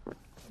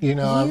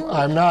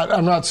I'm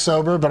not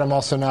sober, but I'm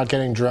also not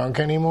getting drunk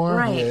anymore.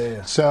 Right.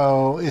 Yeah.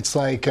 So it's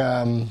like,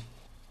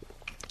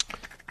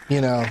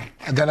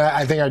 then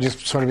I think I'd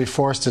just sort of be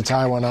forced to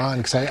tie one on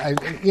because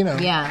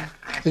Yeah.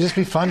 it'd just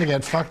be fun to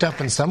get fucked up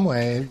in some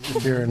way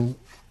if you're in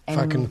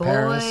fucking Boy,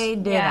 Paris.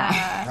 did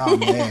Yeah. Oh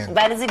man, I.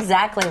 That is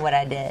exactly what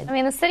I did. I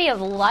mean, the city of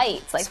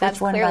lights, like Switch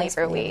that's one clearly lights,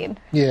 for please. weed.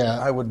 Yeah.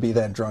 I would be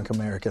that drunk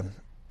American.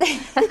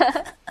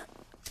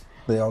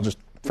 They all just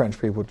French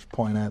people just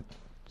point at,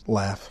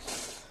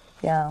 laugh.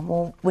 Yeah,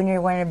 well, when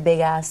you're wearing a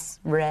big-ass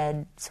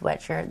red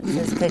sweatshirt that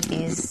says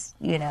cookies,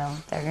 they're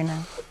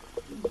gonna...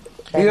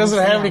 He doesn't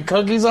have any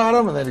cookies on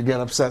him, and then you get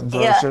upset and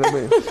throw Yeah. shit at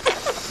me.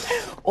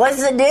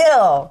 What's the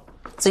deal?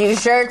 So your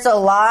shirt's a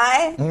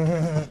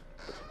lie?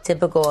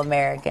 Typical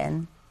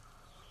American.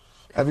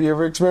 Have you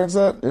ever experienced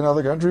that in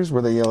other countries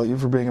where they yell at you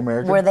for being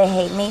American? Where they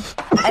hate me?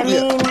 I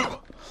mean,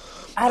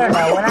 I don't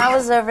know. When I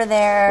was over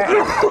there,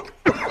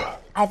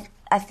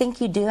 I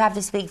think you do have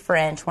to speak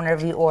French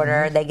whenever you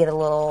order. They get a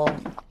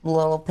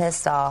little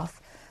pissed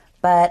off.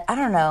 But I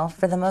don't know.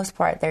 For the most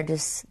part, they're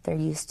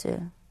used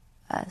to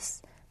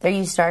us. They're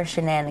used to our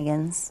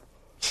shenanigans.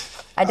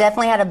 I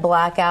definitely had a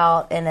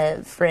blackout in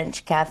a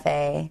French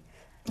cafe.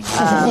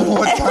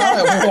 What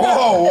time?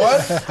 Whoa,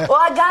 what? Well,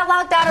 I got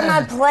locked out of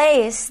my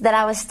place that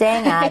I was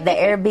staying at, the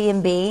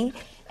Airbnb,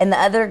 and the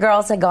other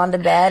girls had gone to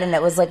bed, and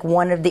it was like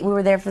we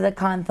were there for the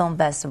Cannes Film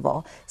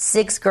Festival.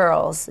 6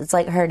 girls. It's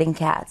like herding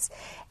cats.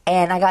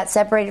 And I got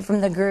separated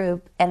from the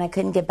group, and I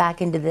couldn't get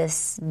back into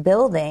this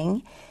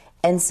building.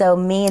 And so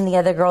me and the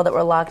other girl that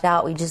were locked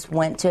out, we just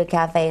went to a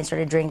cafe and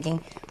started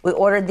drinking. We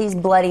ordered these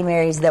Bloody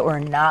Marys that were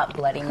not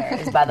Bloody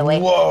Marys, by the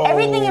way. Whoa.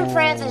 Everything in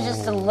France is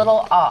just a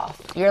little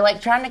off. You're like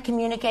trying to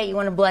communicate you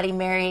want a Bloody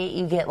Mary,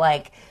 you get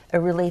like a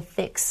really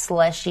thick,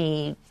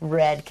 slushy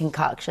red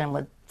concoction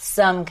with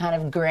some kind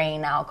of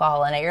grain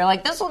alcohol in it. You're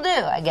like, this will do,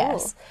 I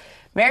guess.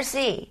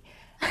 Merci.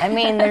 I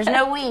mean, there's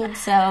no weed,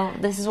 so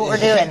this is what we're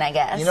doing, I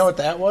guess. You know what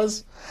that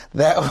was?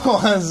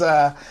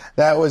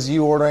 That was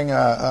you ordering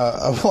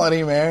a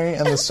Bloody Mary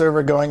and the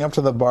server going up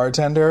to the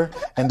bartender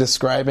and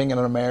describing an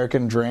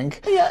American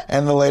drink,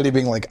 and the lady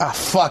being like,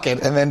 fuck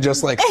it, and then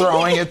just like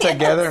throwing it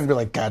together and be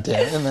like, God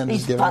damn it, and then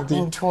These just giving it to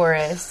fucking you.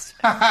 tourists.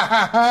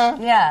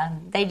 Yeah,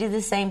 they do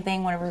the same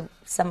thing whenever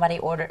somebody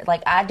orders.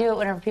 Like, I do it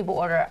whenever people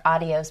order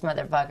adios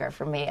motherfucker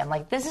for me. I'm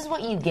like, this is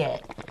what you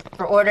get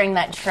for ordering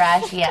that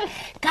trashy.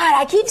 God,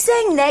 I keep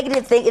saying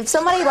negative things. If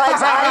somebody likes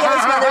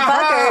adios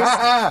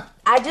motherfuckers,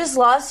 I just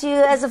lost you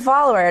as a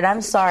follower, and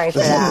I'm sorry for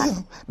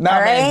that. Nah,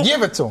 All man, right?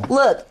 give it to him.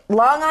 Look,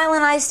 Long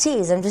Island iced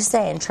teas. I'm just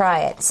saying,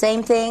 try it.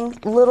 Same thing,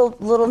 little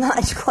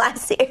notch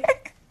classier.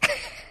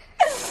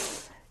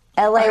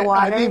 L.A.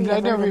 water. I You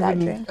didn't ever heard of that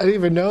drink?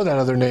 even know that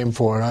other name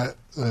for it.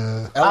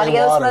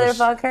 Adios, Waters.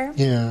 motherfucker.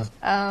 Yeah.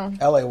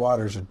 LA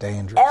waters are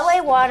dangerous.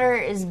 LA water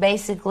is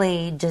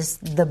basically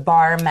just the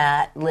bar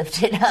mat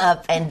lifted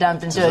up and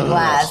dumped into a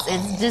glass.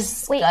 It's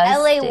just Wait,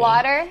 LA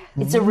water?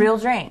 It's a real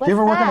drink. Do you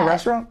ever work in a that?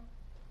 restaurant?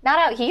 Not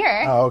out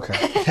here. Oh, okay.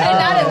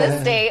 Not in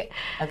this state.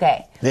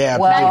 Okay. Yeah,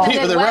 Well, the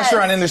Midwest.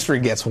 restaurant industry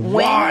gets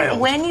wild.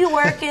 When you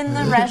work in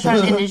the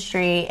restaurant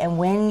industry and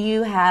when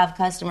you have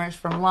customers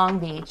from Long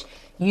Beach,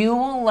 you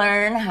will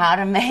learn how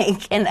to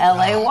make an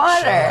LA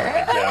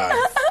water.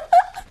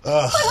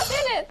 What's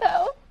in it,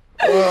 though?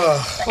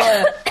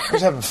 I'm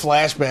just having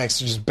flashbacks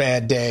to just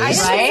bad days. I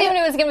just Right? assumed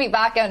it was going to be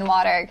vodka and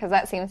water because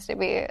that seems to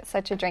be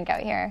such a drink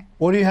out here.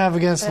 What do you have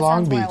against But it Long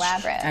sounds more Beach?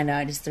 elaborate. I know,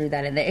 I just threw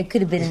that in there. It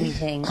could have been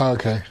anything.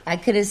 Okay. I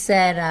could have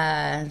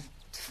said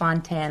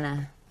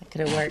Fontana. That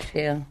could have worked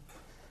too.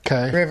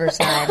 Okay.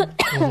 Riverside.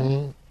 I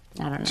don't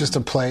know. Just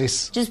a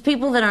place. Just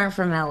people that aren't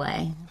from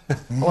LA.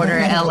 Order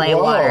LA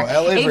Whoa, water.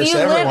 LA if versus you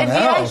everyone if you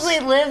else. actually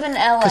live in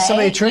LA,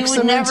 somebody tricks you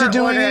would them into never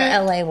doing order it?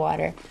 LA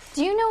water.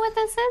 Do you know what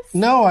this is?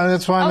 No,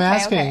 that's why I'm Okay,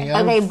 asking.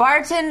 okay. Okay,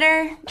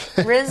 bartender,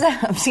 Rizzo.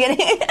 I'm just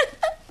kidding.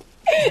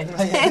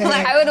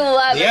 I would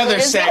love The if other we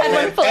just had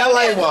segment, one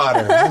LA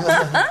water.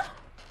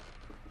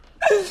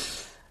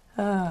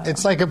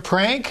 It's like a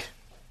prank.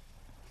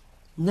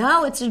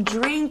 No, it's a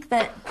drink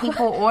that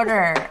people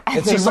order.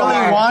 It's They just really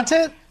like- want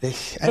it?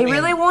 They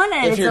really want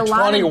it. If It's you're a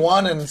lot of-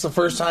 21 and it's the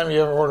first time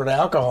you ever ordered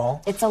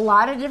alcohol, It's a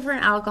lot of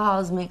different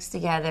alcohols mixed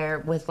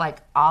together with like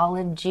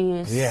olive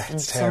juice Yeah, and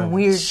it's some terrible.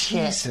 weird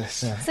shit. So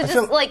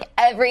just like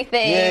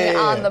everything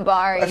on the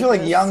bar. I feel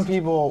like young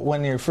people,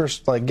 when you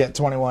first like get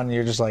 21,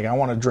 you're just like, I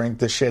want to drink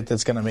the shit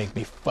that's gonna make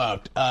me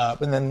fucked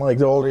up. And then like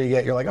the older you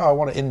get, you're like, oh, I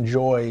want to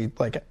enjoy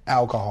like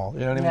alcohol.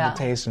 You know what I mean? Yeah. The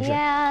taste and shit.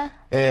 Yeah.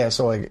 Yeah.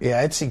 So like,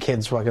 yeah, I'd see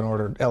kids fucking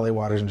order LA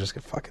waters and just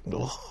get fucking.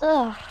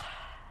 Ugh.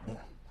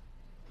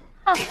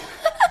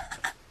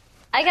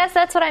 I guess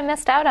that's what I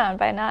missed out on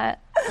by not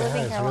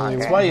living here longer.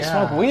 That's why you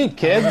smoke weed,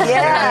 kids.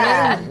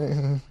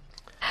 Yeah.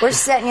 We're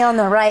setting you on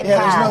the right Yeah,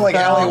 path. there's no like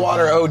bro. LA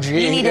water OG.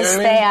 You need to know what I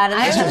stay mean? out of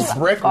It's those just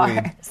brickweed.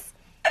 bars.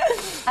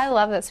 I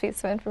love this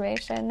piece of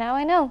information. Now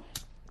I know.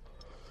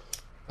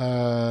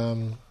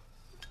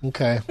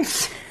 Okay.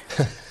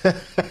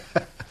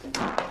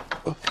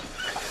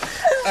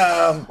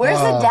 Where's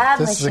the dab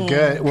This machine?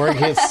 is a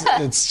good.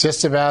 It's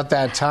just about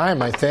that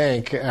time, I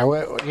think.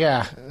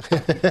 Yeah.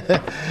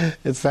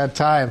 It's that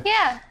time.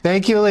 Yeah.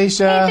 Thank you,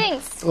 Alicia. Hey,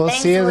 thanks. We'll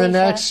Thanks, see you in the Alicia.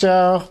 next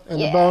show and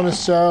the Yeah.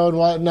 bonus show and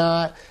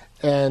whatnot.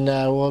 And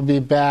we'll be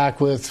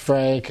back with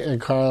Frank and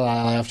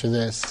Carlisle after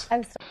this.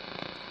 I'm so-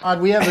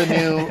 We have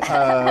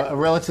a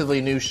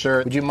relatively new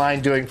shirt. Would you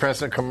mind doing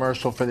press a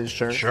commercial for this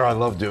shirt? Sure, I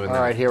love doing that.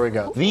 All right, here we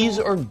go. These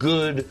are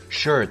good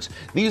shirts.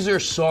 These are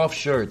soft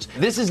shirts.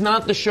 This is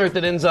not the shirt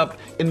that ends up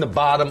in the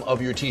bottom of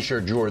your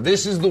t-shirt drawer.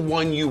 This is the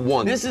one you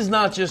want. This is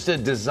not just a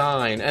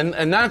design,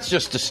 and that's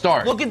just to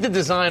start. Look at the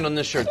design on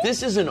this shirt.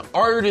 This is an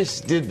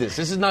artist did this.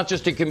 This is not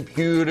just a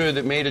computer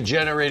that made a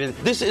generated.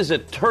 This is a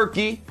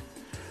turkey.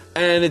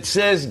 And it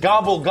says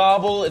gobble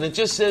gobble, and it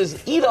just says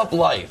eat up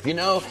life, you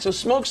know? So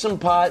smoke some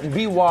pot and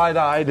be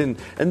wide-eyed and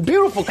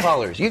beautiful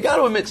colors. You got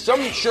to admit,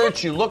 some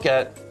shirts you look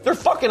at, they're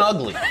fucking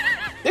ugly.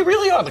 They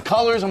really are. The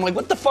colors, I'm like,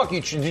 what the fuck?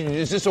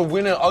 Is this a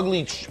win an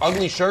ugly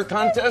shirt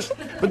contest?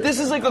 But this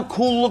is like a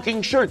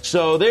cool-looking shirt.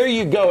 So there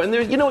you go. And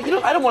there, you know,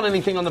 I don't want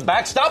anything on the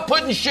back. Stop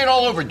putting shit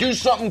all over. Do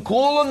something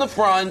cool on the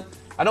front.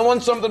 I don't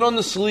want something on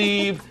the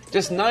sleeve.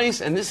 Just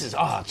nice. And this is,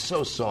 it's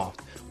so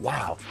soft.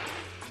 Wow.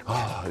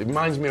 Oh, it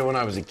reminds me of when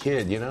I was a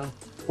kid, you know?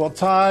 Well,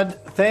 Todd,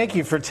 thank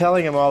you for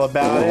telling him all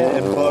about it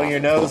and blowing your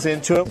nose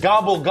into it.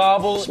 Gobble,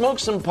 gobble, smoke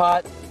some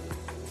pot.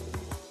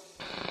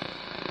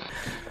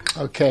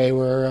 Okay,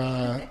 we're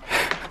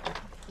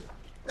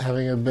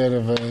having a bit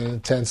of an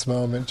intense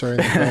moment during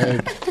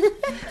the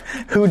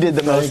break. Who did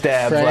the most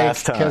dabs Frank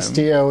last time?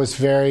 Castillo was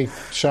very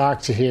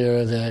shocked to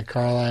hear that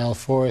Carlisle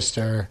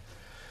Forrester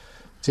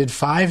did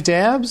 5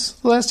 dabs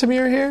the last time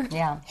you were here?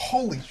 Yeah.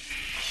 Holy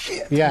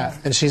shit. Yeah,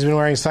 and she's been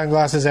wearing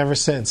sunglasses ever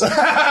since. I'm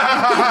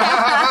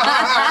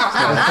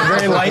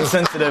very light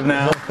sensitive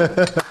now.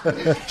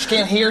 She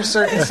can't hear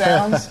certain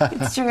sounds.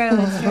 It's true.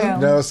 It's true.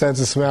 No sense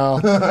of smell.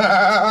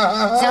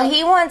 So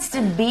he wants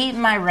to beat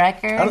my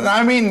record.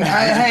 I mean,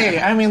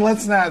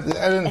 let's not.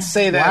 I didn't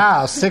say that.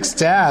 Wow, 6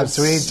 dabs.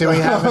 Do we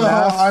have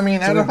enough? I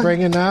mean, I Did we don't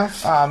bring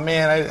enough? Oh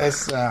man,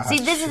 See,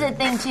 this is the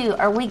thing too.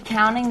 Are we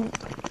counting?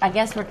 I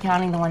guess we're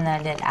counting the one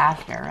that I did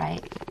after,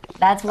 right?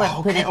 That's what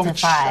put it to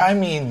 5. I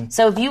mean,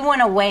 So if you want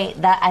to wait,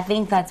 I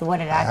think that's what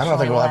it actually I don't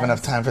think we'll have was.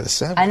 enough time for the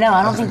 7. I know.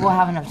 I don't think we'll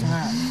have enough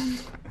time.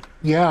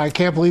 Yeah, I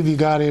can't believe you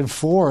got in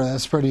 4.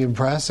 That's pretty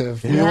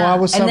impressive. You know, I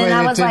was and somebody then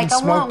I that was didn't like, I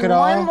smoke want at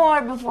all. one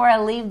more before I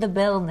leave the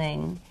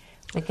building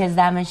because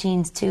that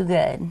machine's too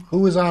good. Who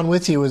was on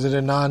with you? Was it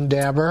a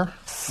non-dabber?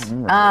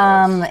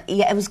 Yeah,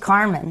 it was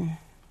Carmen.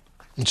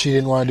 And she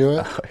didn't want to do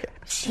it?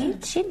 She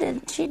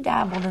did. She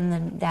dabbled in the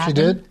dabbing. She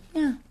did?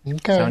 Yeah.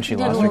 Okay. Don't she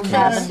Did a lost her little keys?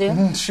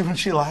 dabba-do. when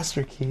she lost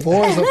her key.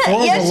 4 is a lot.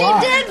 Yeah, she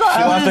did.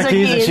 She lost her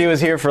keys and she was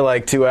here for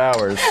like 2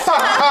 hours.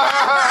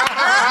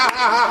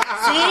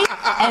 See?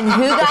 And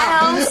who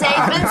got home safe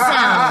and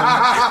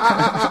sound?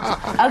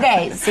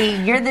 Okay, see,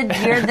 you're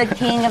the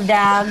king of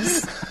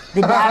dabs.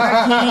 The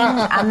dabber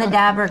king, I'm the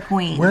dabber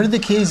queen. Where did the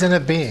keys end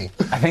up being?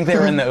 I think they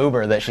were in the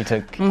Uber that she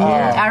took.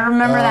 I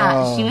remember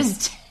that. She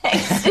was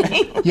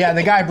texting. Yeah,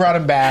 the guy brought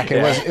him back.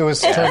 It was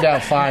turned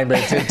out fine, but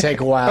it did take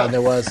a while, and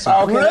there was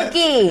some,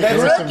 Rookie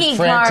frantic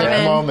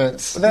Carmen.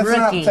 moments. That's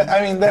Rookie. not.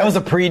 I mean, That was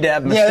a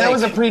pre-dab mistake. Yeah, that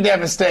was a pre-dab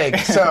mistake.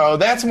 So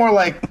that's more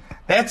like.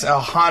 That's a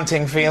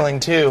haunting feeling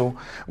too,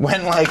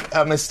 when like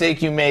a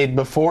mistake you made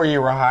before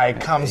you were high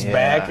comes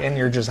back and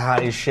you're just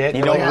high as shit.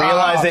 You You're don't like,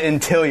 realize it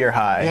until you're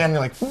high. Yeah, and you're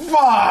like,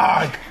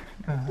 fuck!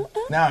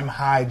 Now I'm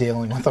high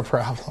dealing with a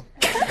problem.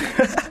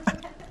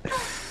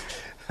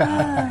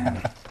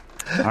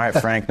 All right,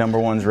 Frank, number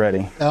one's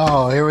ready.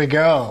 Oh, here we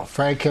go.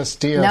 Frank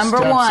Castillo Number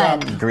steps one.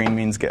 up. Green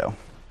means go.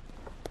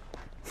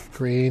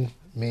 Green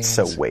means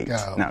So wait.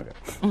 go. Now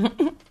go.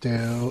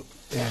 Do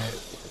it,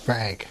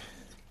 Frank.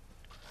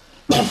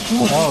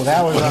 Oh,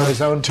 that was on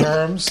his own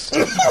terms.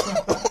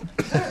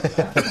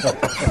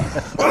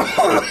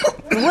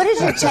 What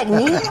is your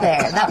technique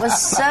there? That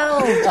was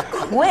so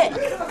quick.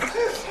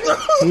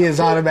 He is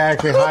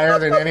automatically higher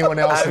than anyone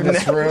else in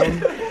this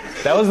room.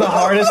 That was the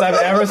hardest I've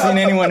ever seen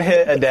anyone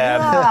hit a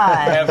dab.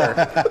 God. Ever.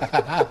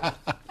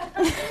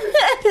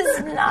 That is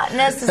not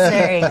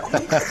necessary.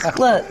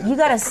 Look, you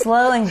gotta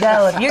slow and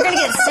go. If you're gonna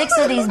get 6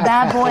 of these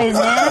bad boys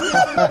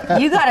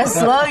in, you gotta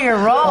slow your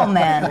roll,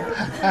 man.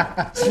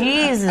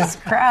 Jesus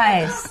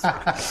Christ.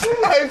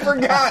 I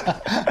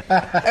forgot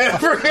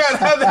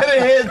how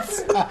that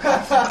hits.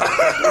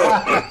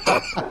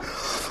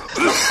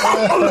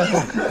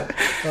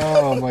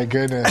 Oh, my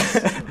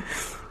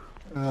goodness.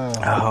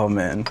 Oh,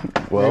 man.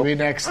 Well, Maybe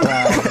next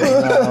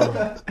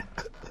time.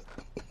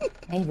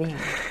 Maybe.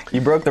 you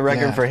broke the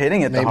record Yeah. for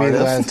hitting it the Maybe by the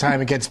hardest.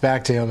 time it gets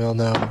back to him, he'll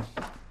know.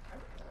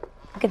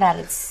 Look at that.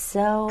 It's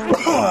so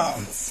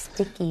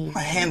sticky.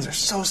 My hands are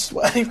so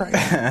sweaty right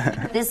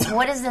now.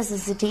 What is this? A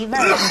sativa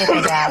or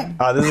indica dab?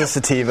 This is a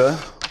sativa.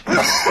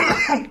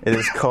 It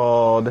is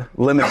called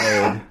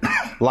Lemonade.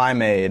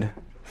 Limeade.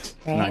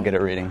 I'm not good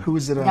at reading.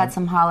 Who's it on? Got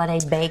some holiday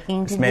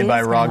baking to do. made by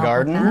It's Raw gonna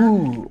help with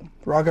Garden. that.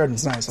 Raw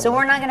Garden's nice. So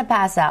we're not going to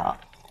pass out.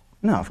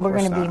 No, of We're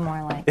course going to be not.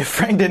 more like... If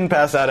Frank didn't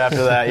pass out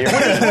after that,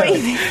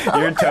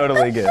 you're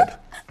totally good.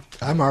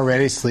 I'm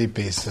already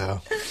sleepy,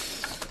 so.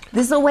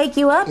 This will wake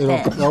you up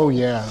then. Oh,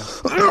 yeah.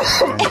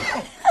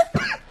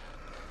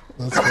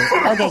 Let's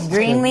go. Okay,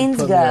 green means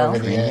Put me go. over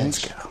the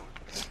edge. Go.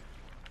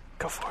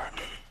 Go for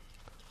it.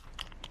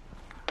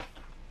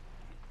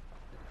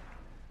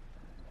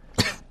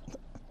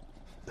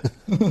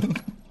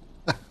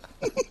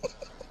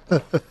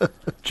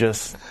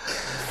 Just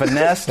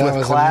finessed That with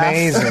was class.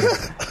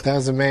 amazing. That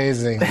was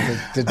amazing.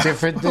 The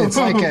different.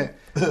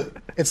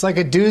 It's like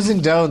a do's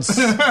and don'ts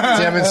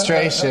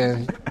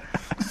demonstration.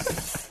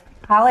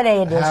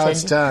 Holiday How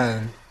it's edition.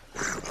 done.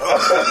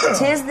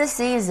 'Tis the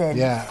season.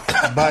 Yeah,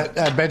 but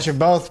I bet you're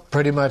both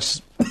pretty much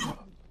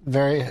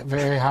very,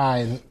 very high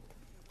in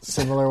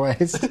similar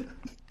ways.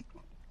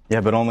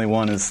 Yeah, but only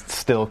one is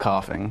still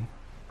coughing.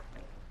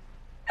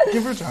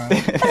 Give her time.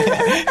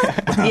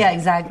 Yeah,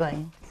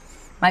 exactly.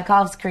 My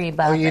coughs creep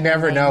up. Well, you and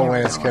never they know never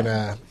when it's go away.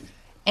 gonna.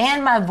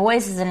 And my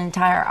voice is an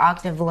entire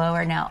octave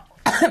lower now.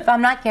 If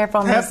I'm not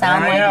careful, I'm gonna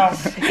sound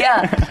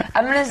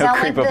I'm gonna sound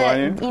like creep up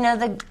on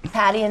the the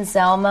Patty and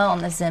Selma on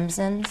The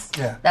Simpsons.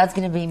 Yeah. That's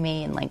gonna be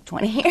me in like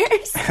 20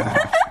 years.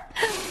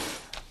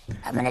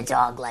 I'm gonna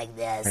talk like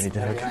this. Ready,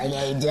 Doug? Like,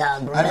 hey,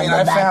 Doug, remember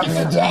I back found-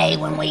 in the day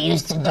when we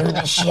used to do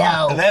the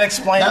show? That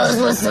explains.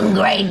 Those were some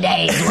great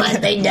days,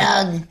 weren't they,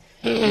 Doug?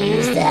 You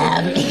used to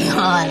have me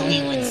on.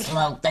 We would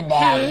smoke the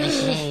dab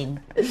machine.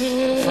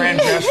 Fran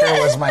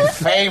Drescher was my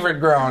favorite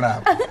growing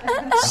up.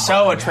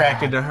 So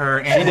attracted to her.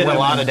 And He did a women.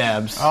 lot of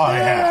dabs. Oh,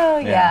 yeah. Oh,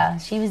 yeah.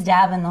 She was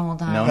dabbing the whole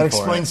time. Known That for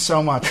explains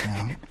so much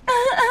now.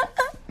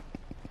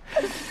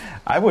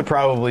 I would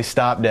probably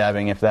stop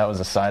dabbing if that was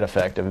a side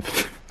effect of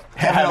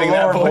having a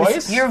that lower voice.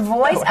 voice? Your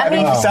voice, I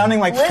mean, Sounding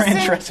like Fran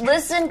Drescher.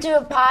 listen to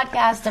a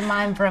podcast of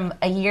mine from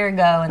a year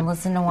ago and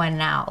listen to one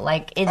now.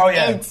 Like,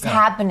 it's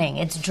happening.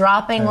 It's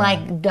dropping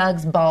like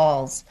Doug's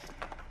balls.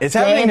 It's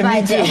happening to Day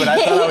me by too, but I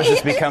day. thought I was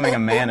just becoming a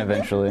man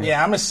eventually.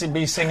 Yeah, I'm going to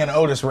be singing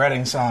Otis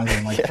Redding songs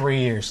in like 3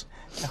 years.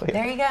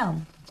 There you go.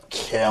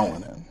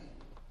 Killing it.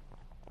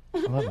 I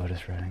love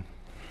Otis Redding.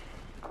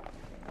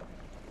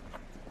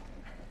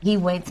 He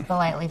waits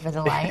politely for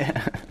the light.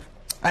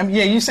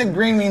 Yeah, you said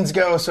green means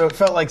go, so it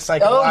felt like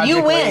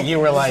psychologically win. you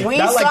were like... We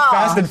Not like saw.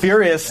 Fast and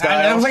Furious I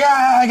style. was like,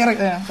 I gotta...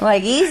 Yeah.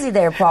 Like, easy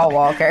there, Paul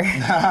Walker.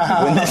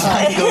 When this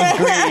light goes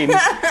green,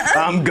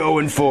 I'm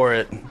going for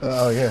it.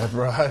 Oh, yeah,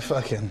 bro. I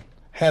fucking...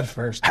 Head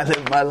first. I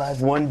live my life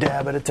one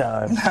dab at a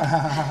time.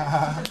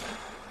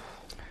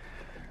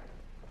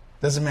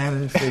 Doesn't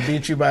matter if they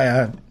beat you by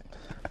a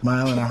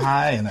mile and a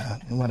high and a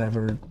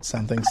whatever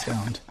something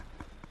stoned.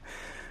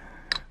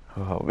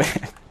 Oh,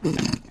 man.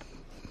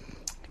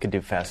 I could do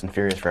Fast and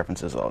Furious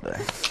references all day.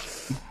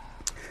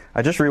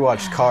 I just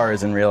rewatched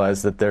Cars and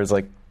realized that there's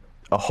like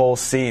a whole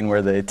scene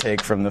where they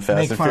take from the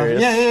Fast and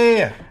Furious.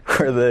 Yeah.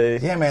 where they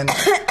Yeah, man.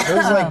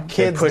 Those like they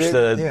kids push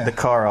did- the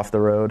car off the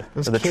road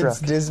Those or the kids truck.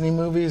 Disney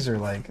movies are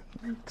like,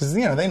 because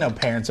they know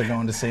parents are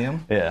going to see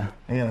them. Yeah.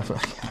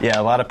 Yeah.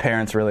 A lot of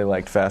parents really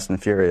liked Fast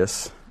and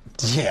Furious.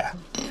 Yeah.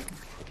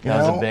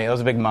 That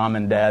was a big mom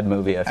and dad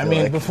movie, I feel I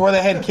mean, like. before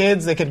they had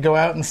kids, they could go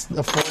out and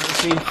afford to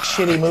see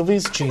shitty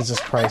movies. Jesus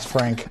Christ,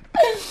 Frank.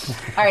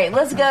 All right,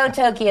 let's go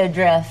Tokyo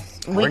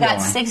Drift. We We're got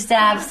going. 6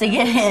 dabs to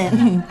get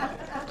in.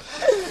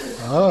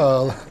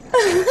 Oh,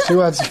 she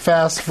wants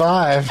Fast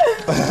 5.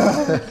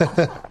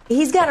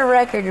 He's got a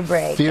record to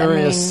break.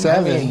 Furious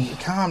I 7.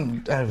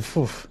 mean,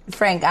 Oof.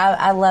 Frank,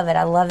 I love it.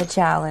 I love a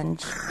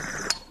challenge.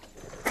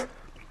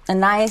 A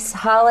nice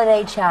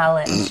holiday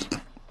challenge.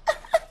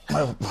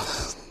 I'm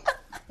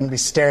going to be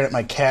staring at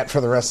my cat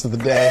for the rest of the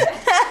day.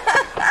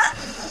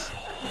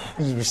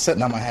 You're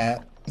sitting on my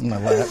hat. My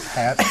lap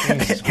hat.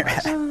 Jesus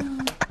Christ.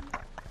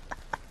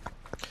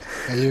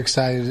 Are you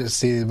excited to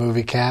see the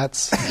movie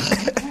Cats?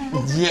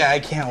 Yeah, I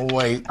can't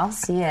wait. I'll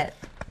see it.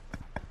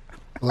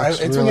 It's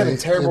been getting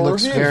terrible it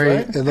looks reviews, very,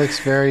 right? It looks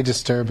very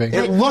disturbing.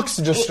 It looks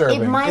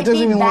disturbing. It might doesn't be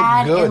even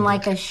bad look good. in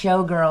like a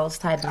Showgirls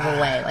type of a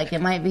way. Like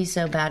it might be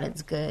so bad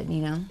it's good,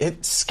 you know?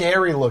 It's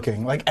scary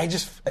looking. Like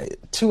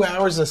 2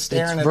 hours of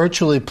staring It's at.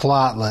 virtually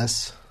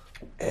plotless.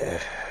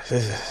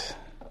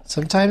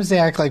 Sometimes they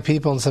act like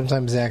people and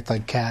sometimes they act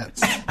like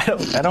cats.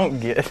 I don't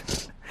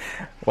get.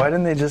 Why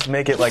didn't they just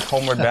make it like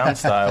Homeward Bound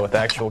style with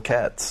actual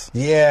cats?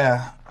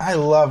 Yeah, I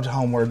loved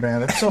Homeward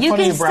Bound. It's so You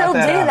funny can you brought still do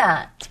that up.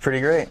 that. It's pretty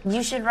great.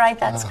 You should write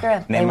that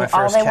script. name my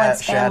all first they cat,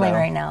 want's family Shadow.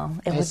 right now.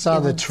 I saw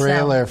the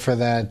trailer for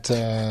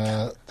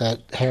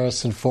that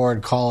Harrison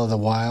Ford Call of the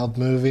Wild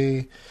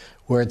movie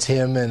where it's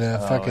him and a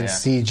fucking yeah.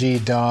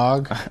 CG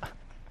dog.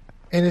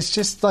 And it's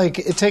just like,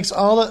 it takes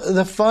all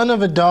the fun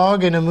of a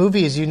dog in a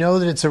movie is you know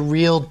that it's a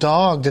real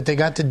dog, that they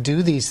got to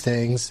do these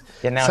things.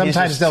 Yeah, now he's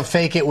Sometimes just- they'll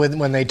fake it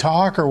when they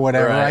talk or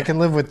whatever. Right. I can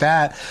live with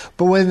that.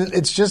 But when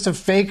it's just a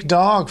fake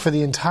dog for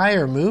the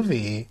entire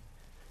movie,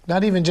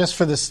 not even just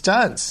for the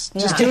stunts.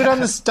 Just Yeah. do it on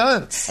the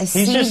stunts. A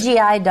He's just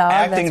CGI dog.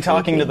 acting, that's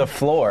talking to creepy. the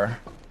floor.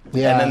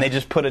 Yeah. And then they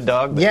just put a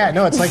dog there. Yeah,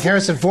 no, it's like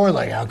Harrison Ford,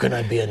 like, how can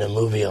I be in a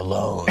movie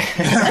alone?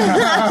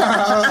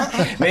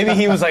 Maybe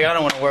he was like, I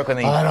don't want to work with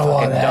any I don't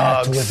want fucking to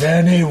act dogs. with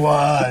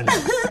anyone.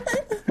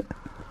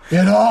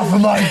 Get off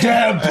of my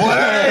damn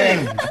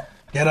plane!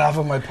 Get off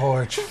of my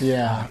porch.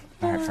 Yeah,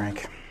 All right,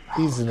 Frank.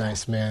 he's a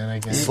nice man, I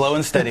guess. Slow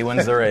and steady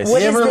wins the race.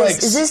 What You is ever, this?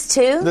 like, Is this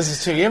 2? This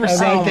is 2. You ever And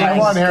say Oh they my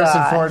want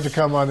Harrison gosh. Ford to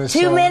come on this 2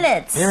 show.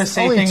 minutes. You ever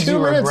say Only things 2 you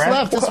minutes regret?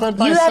 left. This went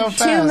by You so have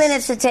fast. 2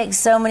 minutes to take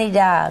so many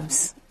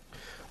dabs.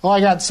 Oh, I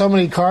got so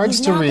many cards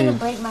He's to not going to read.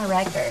 break my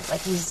record.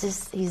 Like,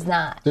 he's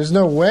not. There's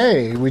no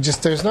way.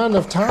 There's not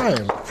enough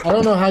time. I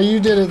don't know how you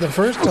did it the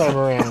first time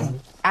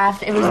around.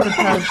 After it was the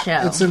post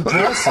show. It's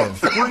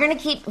impressive. We're going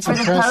to keep, for the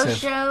impressive.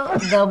 post show,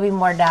 there'll be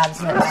more dabs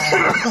than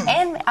mine.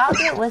 And I'll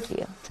do it with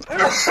you.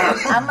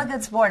 I'm a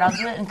good sport. I'll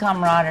do it in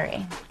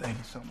camaraderie. Thank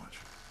you so much.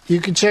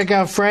 You can check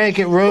out Frank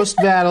at Roast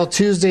Battle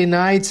Tuesday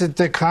nights at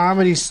the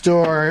Comedy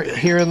Store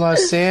here in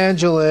Los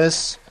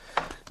Angeles.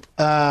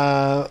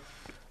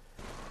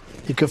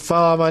 You can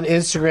follow him on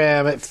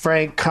Instagram at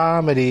Frank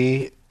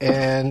Comedy.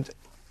 And,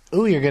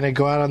 you're going to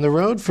go out on the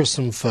road for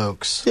some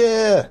folks.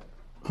 Yeah.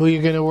 Who are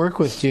you going to work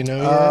with? Do you know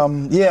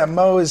yet? Yeah,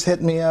 Mo is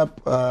hitting me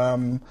up.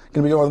 Going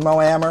to be going with Mo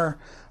Ammer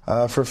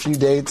for a few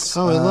dates.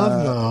 Oh, I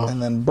love Mo. And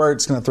then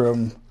Bert's going to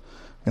going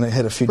to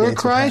hit a few Bert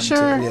dates with him,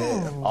 Kreischer? too.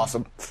 Yeah.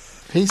 Awesome.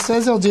 He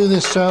says he'll do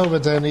this show,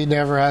 but then he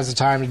never has the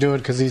time to do it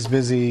because he's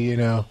busy,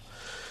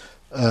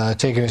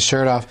 taking his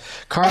shirt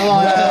off.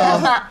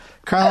 Carlisle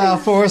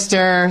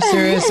Forster,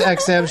 Sirius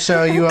XM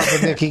show, you up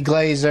with Nikki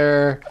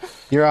Glazer.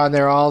 You're on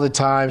there all the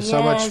time.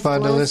 So much Yes,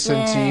 fun to listen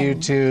to you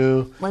listen.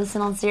 two.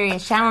 Listen on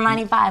Sirius. Channel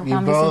 95, You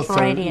Comedy both, Central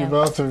are, Radio. you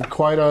both are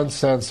quite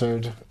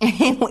uncensored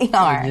We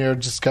are. in your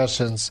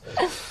discussions.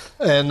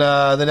 And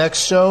the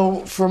next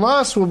show from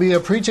us will be a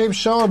pre-tape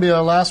show. It'll be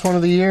our last one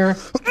of the year.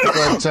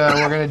 But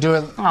we're going to do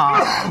it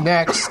Aw.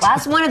 next.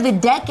 Last one of the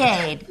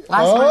decade.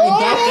 Last one of the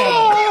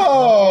decade.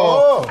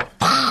 Oh!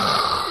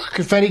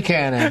 Confetti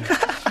cannon.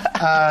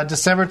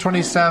 December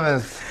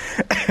 27th.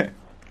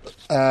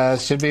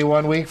 Should be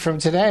 1 week from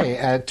today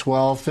at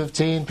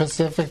 12:15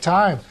 Pacific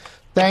time.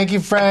 Thank you,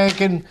 Frank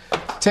and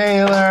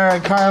Taylor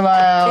and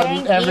Carlisle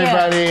Thank and you.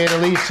 everybody and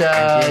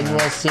Alicia. And we'll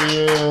see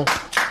you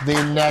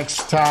the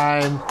next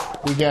time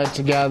we get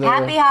together.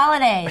 Happy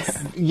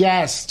holidays.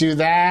 Yes, do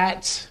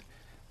that.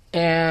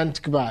 And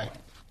goodbye.